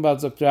talking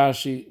about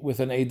Zok with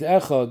an eid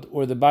echad,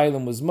 or the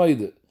bailam was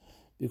moide,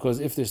 because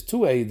if there's two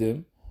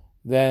eidim,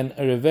 then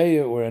a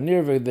reveya or a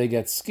nirve they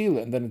get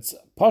skila, and then it's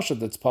pasha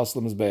that's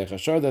paslam mizbeach.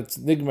 Ashar that's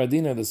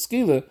nigmadina the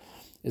skila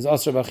is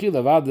asr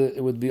b'achila vada,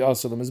 it would be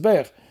asr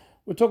mizbeach.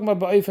 We're talking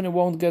about ba'if, it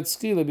won't get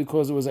skila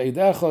because it was eid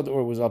echad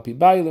or it was api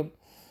bailam.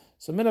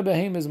 So mina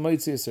behema is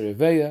moitzias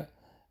reveya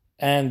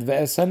and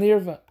ve'es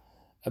hanirva.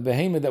 A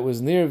behemoth that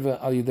was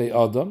nirva al yidei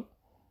adam.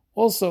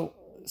 Also,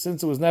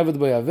 since it was never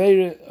by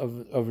aveira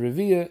of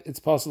revia, it's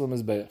possible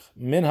mizbeach.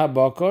 Min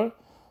habakar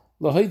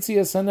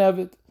lahoitzias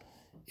hanevet.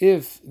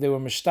 If they were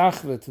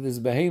mishtachve to this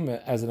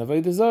behemoth as an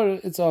avodah zarah,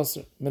 it's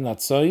also min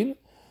hatzayin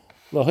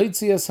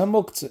lahoitzias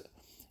hamuktzeh.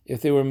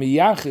 If they were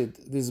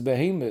miyachid this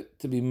behemoth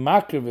to be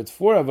makrivet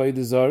for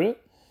avodah zarah,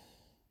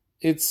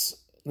 it's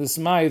the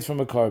smayit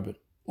from a carbon.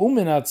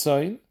 Umin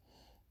hatzayin,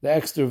 the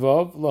extra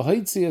vav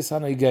lahoitzias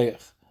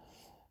hanegeiach.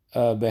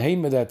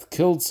 Behemoth that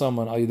killed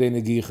someone al yidei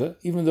negicha,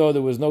 even though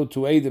there was no two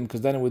edim, because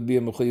then it would be a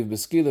mechuyev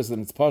beskilas, then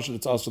it's partial,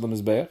 it's also the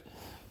mizbeach.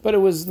 But it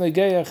was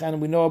negeach, and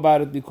we know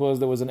about it because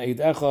there was an eid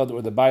echad,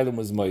 or the bailam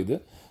was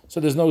moide, so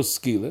there's no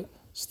skila.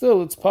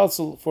 Still, it's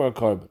possible for a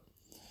carbon.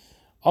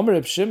 Amar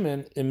Reb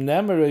Shimon, im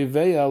nemer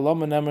reveya,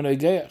 lama nemer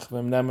negeach,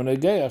 v'im nemer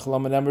negeach,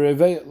 lama nemer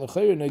reveya.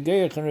 L'chayr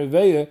negeach and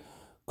reveya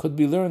could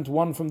be learned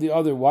one from the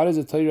other. Why does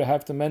the Torah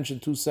have to mention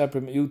two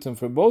separate miyutim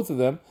for both of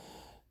them?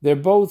 They're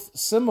both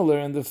similar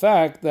in the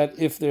fact that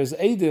if there's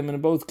Eidim,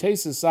 in both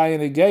cases, Sai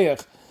and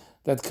Egeach,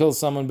 that kills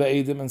someone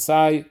Be'edim, and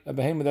Sai, a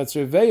behemoth that's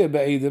Reveya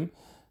Be'edim,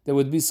 there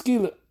would be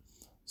Skila.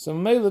 So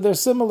Mela, they're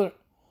similar.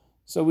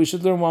 So we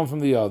should learn one from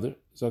the other.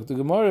 So the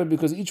Gemara,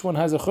 because each one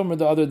has a Chumrah,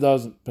 the other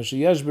doesn't.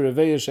 Pashayesh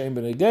Be'Reveya She'im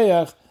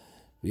Be'Egeach,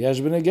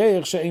 V'yesh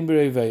Be'Egeach She'im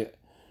Be'Reveya.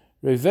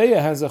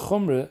 Reveya has a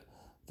Chumrah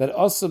that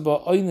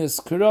Asaba Oynis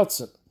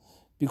Kiratzin.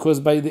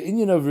 Because by the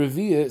Indian of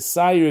Reviya,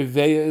 Sai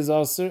Reveya is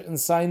Aser and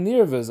Sai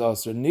Nirva is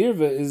Aser.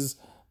 Nirva is,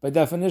 by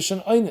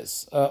definition,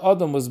 Einis.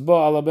 Adam was Ba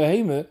ala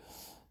Behema,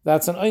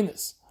 that's an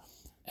Einis.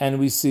 And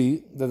we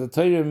see that the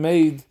Torah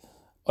made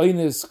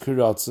Einis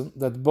Kiratzin,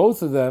 that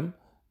both of them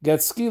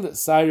get Skila,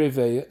 Sai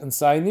Reveya and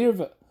Sai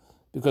Nirva.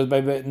 Because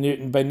by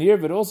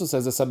Nirva it also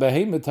says,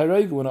 Sabahema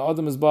Taraigu, when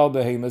Adam is Baal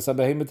Behema,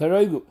 Sabahema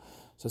Taraigu.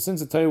 So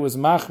since the Torah was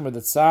Machmer,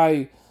 that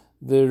Sai,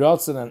 the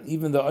Ratzin, and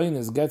even the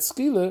Einis get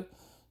Skila,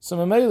 so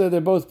Mamela,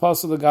 they're both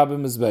possible gabe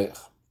mizbeach.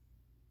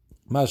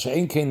 Masha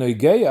ein kein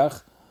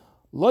negeach,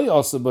 loy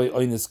also by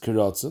oynis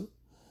kiratzim,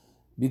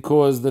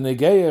 because the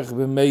negeach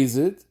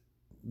b'mezid,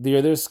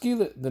 there's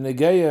skila. The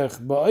negayach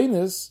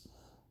ba'onis,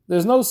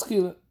 there's no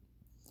skila.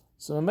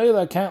 So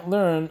Mamela I can't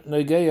learn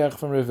negayach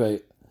from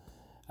reveya.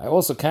 I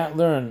also can't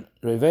learn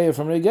reveya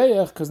from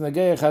negayach because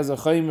negayach has a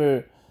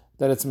chaymer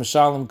that it's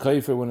mishalem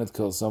kaifer when it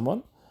kills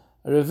someone.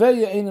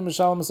 Reveya ain't a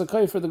mishalem as a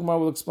kaifer. The Gemara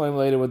will explain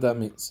later what that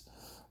means.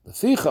 The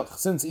fichach,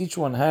 since each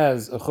one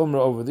has a chumrah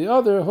over the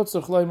other,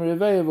 hutzach loimer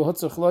reveya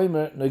v'hutzach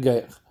loimer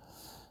negayach.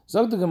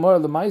 Zog the Gemara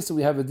l'maisa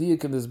we have a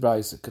diak in this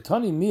brayse.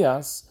 Katani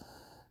mias,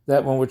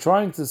 that when we're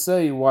trying to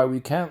say why we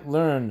can't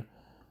learn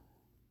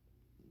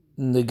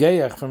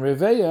negayach from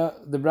reveya,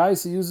 the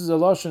brayse uses a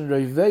lashon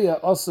reveya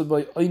asa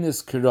by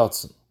oinis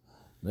kiratzen.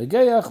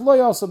 Negayach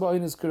lo asa by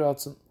oinis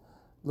kiratzen.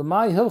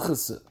 L'mai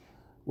hilchase.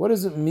 What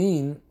does it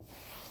mean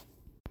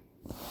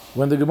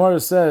when the Gemara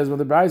says, when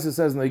the brayse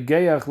says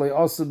negayach lo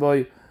asa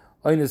by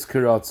oinis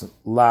kiratzen?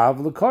 Lav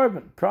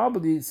lekarbon.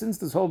 Probably since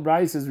this whole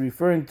brayse is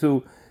referring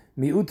to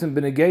miutim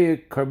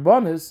b'negayach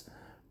karbonis,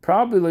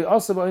 probably lo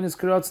asa by oinis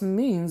kiratzen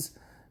means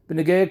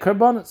b'negayach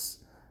karbonis.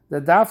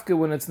 That dafka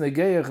when it's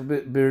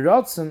negayach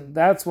b'ratzen,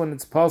 that's when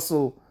it's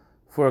possible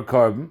for a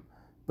carbon.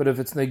 But if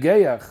it's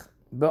negayach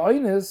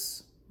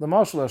b'oinis, the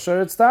mashal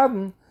asher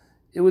etztaden,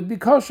 it would be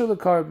kosher the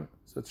carbon.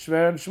 So it's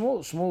Shver and Shmuel.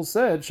 Shmuel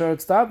said sher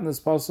etztaden is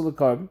possible the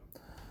carbon.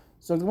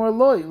 So the more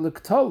loy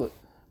l'ktala.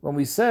 When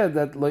we said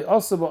that loy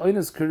asa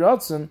b'oinis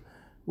kiratzen,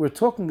 we're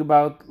talking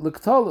about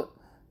l'ktala.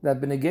 That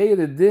b'negayach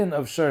the din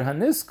of sher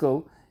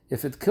haniskel,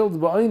 if it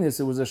killed b'oinis,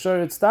 it was a sher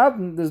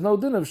etztaden, there's no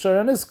din of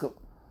sher haniskel.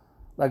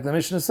 Like the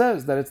Mishnah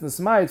says, that it's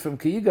nismayit from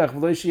kiyigach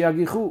v'lo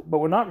shiyagichu, but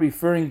we're not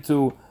referring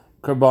to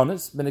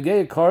karbonis.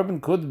 B'negayach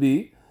carbon could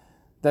be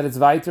that it's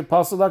weiter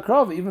pasal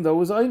akrav, even though it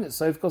was oinis,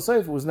 seif kol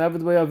seif, it was never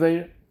the way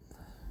aveir.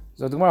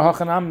 So the Gemara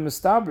hachanam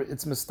mistaber,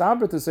 it's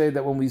mistaber to say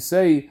that when we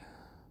say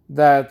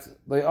that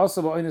they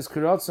also oinis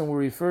kiratzen, we're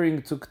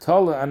referring to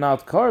ktala and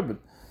not carbon,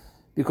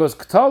 because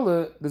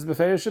ktala is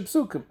beferish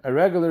psukim, a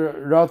regular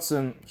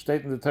ratzen,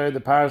 state in the Torah, the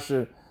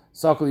parasha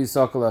sakal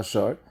yisakal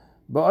ashar.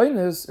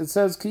 Ba'oinis, it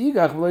says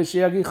kiyigach v'lo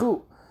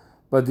shiyagichu.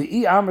 But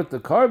the amrit, the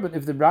carbon,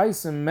 if the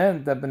braysim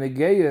meant that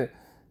b'negeya,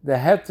 the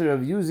heter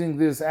of using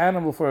this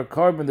animal for a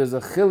carbon, there's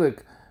a chilik,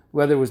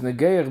 whether it was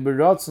negeyach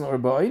b'ratzen or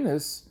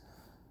ba'oinis,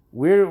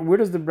 where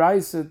does the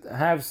braysim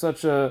have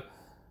such a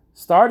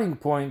starting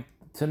point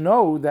to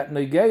know that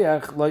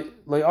negeyach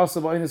like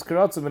also ba'oinis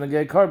kiratzen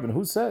b'negeyach carbon?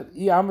 Who said?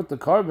 Amrit, the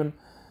carbon,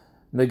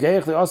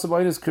 negeyach like also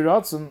ba'oinis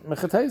kiratzen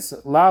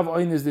mechatesa. Lav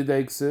oinis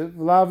didei ksiv,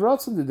 lav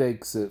ratzen didei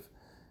ksiv.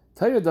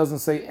 Torah doesn't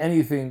say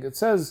anything. It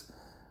says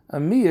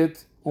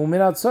amiyat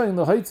uminatzoyin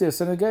l'hoitzias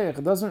senegayach.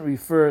 It doesn't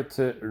refer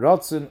to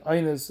rotzen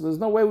einis. There's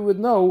no way we would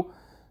know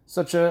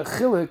such a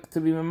chilik to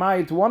be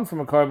memayit one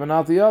from a carbon,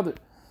 not the other.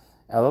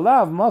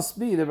 Elalav must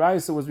be the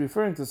Raisa was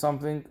referring to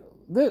something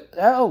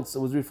else. It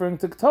was referring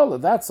to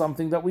Ktola. That's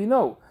something that we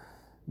know.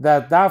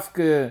 That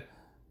dafke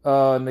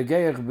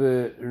negayach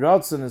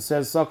berotzen, it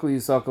says sakal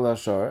yisakal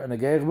ashar, and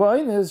negayach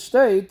ba'einis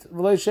state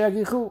v'lo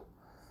sheyagichu.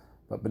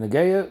 But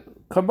benegayach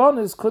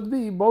karbonis could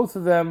be both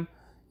of them,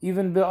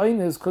 even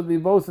be'einis could be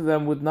both of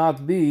them, would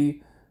not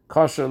be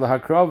kosher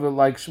lahakrava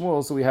like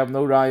Shmuel, so we have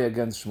no raya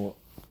against Shmuel.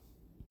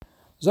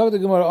 Zog the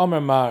Gemara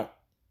Omer Mar.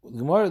 The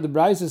Gemara, the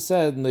Brayse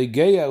said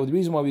negayach. The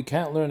reason why we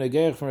can't learn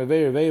negayach from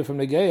reveya from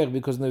negayach,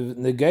 because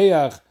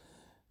negayach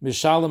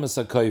mishalem is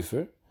a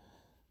kofer.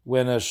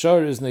 When a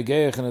shor is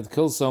negayach and it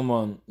kills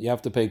someone, you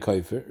have to pay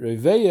kofer.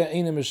 Reveya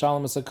ain't a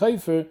mishalem is a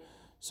kofer,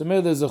 so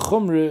maybe there's a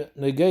chumre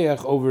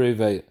negayach over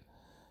reveya.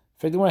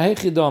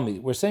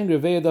 We're saying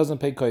reveya doesn't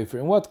pay kofer.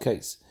 In what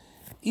case?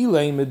 It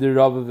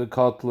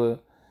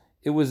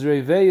was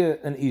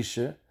reveya an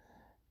isha,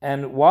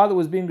 and while it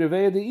was being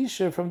reveya the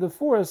isha from the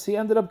forest, he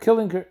ended up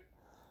killing her.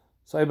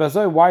 So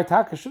why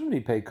taka shouldn't he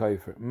pay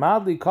kofer?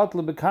 Madli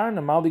kotla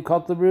bekarna, madli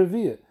kotla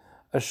reveya.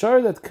 A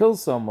shor that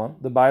kills someone,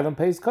 the bailam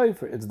pays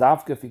kofer. It's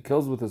dafka if he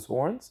kills with his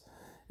horns.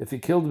 If he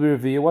killed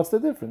reveya, what's the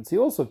difference? He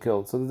also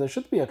killed, so there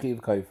should be a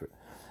chiv kofer.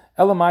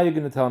 Elamai, you're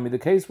going to tell me the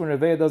case when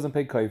reveya doesn't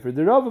pay kofer.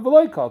 The Rav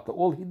v'loy kotla.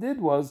 All he did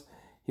was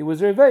he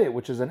was reveya,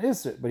 which is an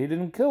isser, but he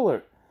didn't kill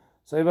her.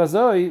 So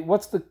Ibazoi,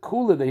 what's the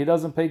kula that he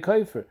doesn't pay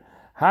kofer?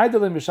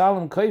 Haidelim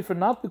mishalim kofer,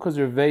 not because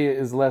reveya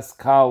is less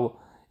kal,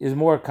 is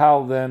more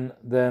kal than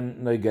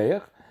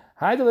negayach.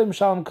 Haidelim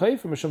mishalim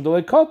kofer mishum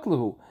dolay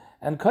kotluhu,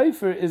 and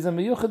kofer is a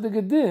miyuchad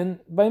gedin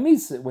by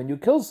misa. When you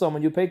kill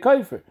someone, you pay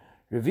kofer.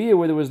 Reveya,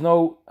 where there was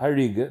no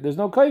hariga, there's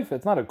no kofer.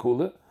 It's not a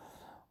kula.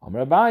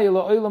 You're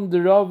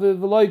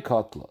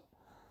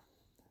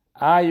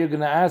going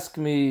to ask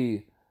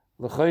me,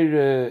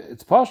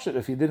 it's pashut,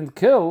 if he didn't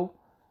kill,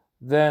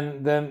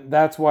 then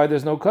that's why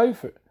there's no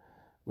kofer.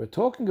 We're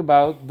talking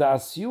about the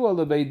asyua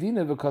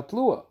lebeidina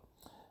v'katlua,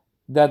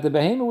 that the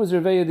behemoth was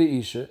reveya the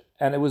isha,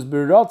 and it was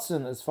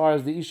berotzen as far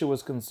as the isha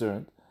was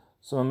concerned.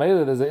 So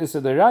Mamela, there's a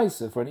issa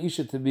deraisa for an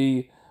isha to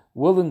be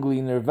willingly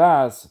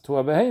nervas to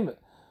a behemoth.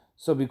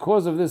 So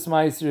because of this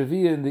ma'is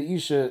reveya in the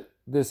isha,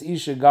 this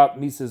isha got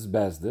Mises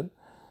Bezdin.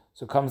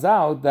 So it comes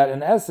out that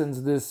in essence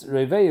this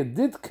reveya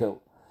did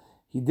kill.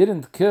 He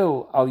didn't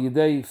kill al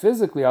yidei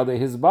physically, al yidei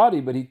his body,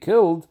 but he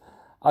killed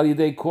al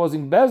yidei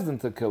causing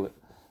Bezdin to kill it.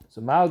 So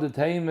Mao the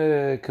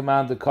Taime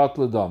command the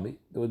Kotla Domi.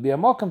 There would be a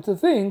mokum to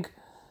think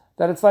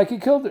that it's like he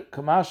killed her.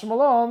 Kamash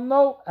Malon,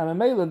 no. And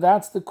Amela,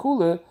 that's the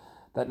kula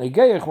that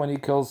Negeich, when he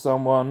kills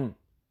someone,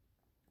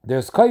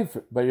 there's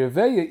kaifer. By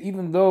Reveya,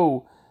 even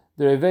though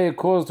the Reveya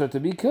caused her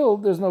to be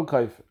killed, there's no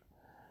kaifer.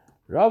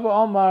 Rava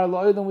Omar,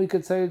 Lo'idon, we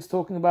could say it's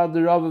talking about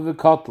the Rava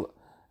V'Kotla.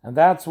 And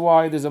that's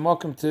why there's a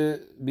mokum to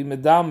be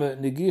medame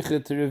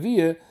Negicha to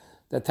Reveya,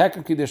 that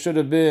technically there should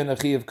have been a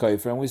Chiyav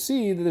Kaifer. And we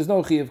see that there's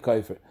no Chiyav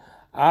Kaifer.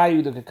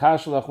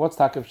 What's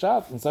Takav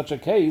Shat? In such a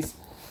case,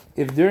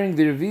 if during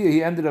the Reviya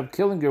he ended up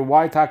killing her,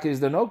 why Taka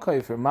is there no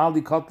Kaifer?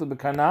 Maldi Kotla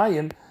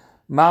B'Karnayim,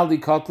 Maldi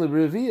Kotla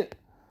B'Reviya.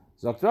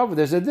 Zokt Rava,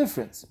 there's a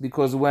difference.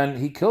 Because when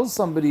he kills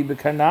somebody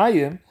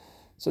B'Karnayim,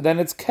 so then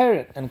it's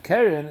Keren. And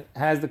Keren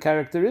has the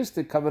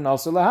characteristic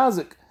Kavanasa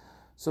Lahazik.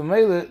 So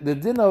Mele, the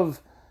din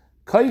of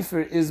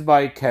Kaifer is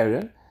by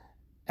Keren,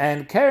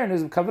 and Keren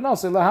is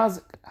Kavanasa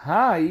Lahazik.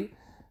 Hi,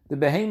 the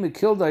behemoth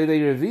killed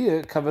Aydei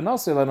Reviya,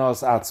 Kavanasa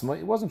Lanos Atzma.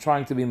 He wasn't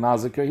trying to be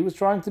Mazaker, he was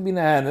trying to be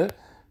Nehana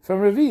from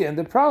Reviya. In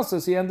the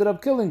process, he ended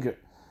up killing her.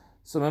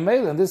 So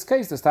Mamela, in this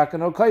case, there's Taka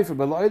no Kaifer,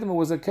 but Lo'edema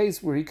was a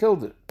case where he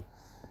killed her.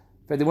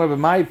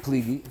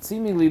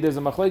 Seemingly, there's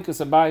a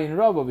Machlekes Abai and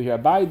Rav over here.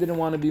 Abai didn't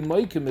want to be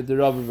Moikim with the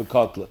Rav of a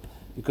Kotla,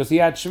 because he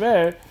had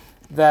Shver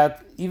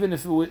that even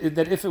if it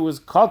was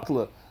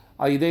Kotla,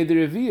 Aydei the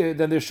Reviya,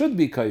 then there should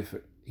be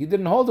Kaifer. He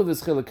didn't hold of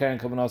this Chiluk Karen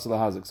Kavanasa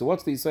Lahazik. So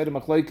what's the Yisayt of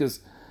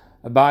Machlekes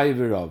Abai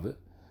v'Rava?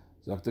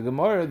 Dr.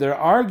 Gemara, they're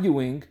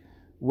arguing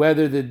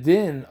whether the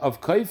din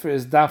of Kaifer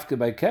is dafke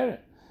by Karen.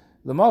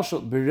 The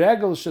Mashal,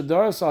 Beregel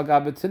Shadoras al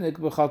Gabetinik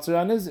b'Chatzar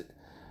Anizik.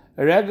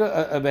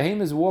 A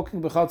behemoth is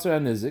walking b'Chatzar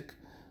Anizik,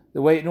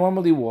 the way it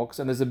normally walks,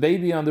 and there's a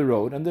baby on the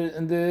road, and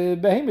the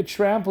behemoth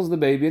tramples the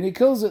baby and he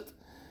kills it,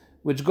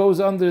 which goes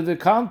under the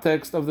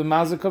context of the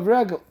Mazik of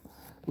Regel.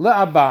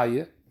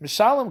 Le'Abaye,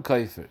 Mishalem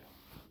Kaifer.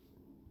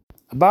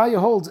 Abaye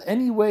holds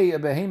any way a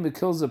behemoth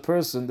kills a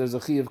person, there's a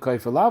Chiyav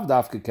Kaifer, Lav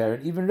Dafke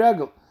Karen, even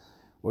Regel,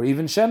 or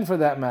even Shen for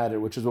that matter,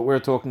 which is what we're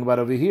talking about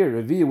over here.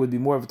 Reviya would be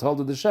more of a told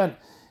of the Shen.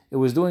 It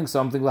was doing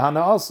something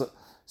Lahana also.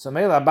 So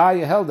Mela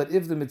Abaye held that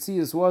if the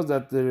Metzias was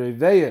that the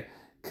Reveya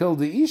killed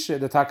the Isha,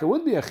 the Taka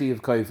would be a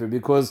Chiyav Kaifer,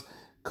 because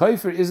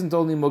Kaifer isn't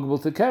only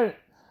Mugbal to Karen.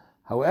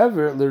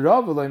 However,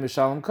 L'Rava Lo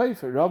Mishalem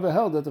Kaifer. Rava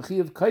held that the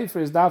Chiyav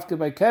Kaifer is Dafke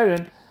by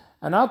Karen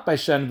and not by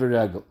Shen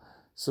v'Regel.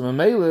 So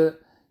Mela,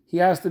 he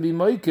has to be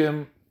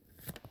Moikim.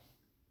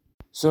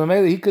 So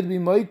Mela, he could be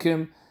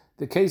Moikim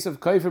the case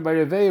of Kaifer by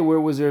Reveya, where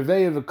it was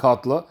Reveya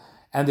v'Kotla,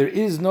 and there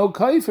is no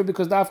Kaifer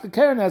because Dafke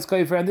Karen has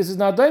Kaifer, and this is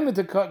not Daimit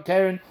to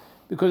Karen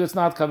because it's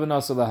not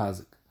Kavanasa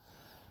Lahazik.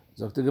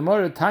 Zok the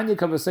Gemara, Tanya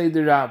Kavasei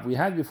de Rav. We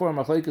had before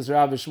Machlekes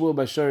Rav Shmuel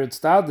by Shoret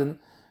Staden.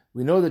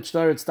 We know that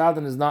Shoret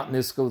Staden is not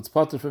Niskel, it's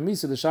Potter from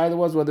Misa. The Shaila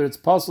was whether it's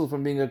possible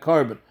from being a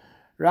carbon.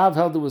 Rav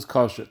held it was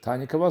kosher.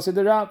 Tanya Kavasei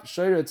de Rav,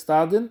 Shoret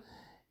Staden,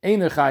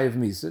 Ein a Chayiv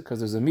Misa, because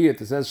there's a miyat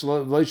that says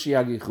Loishi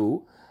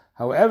Yagichu.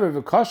 However,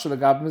 the kosher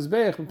Lagab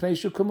Mizbeach,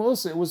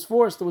 it was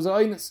forced, there was an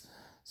oinus.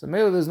 So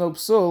maybe there's no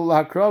psul,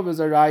 Lahakrav is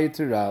a raya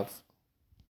to Rav.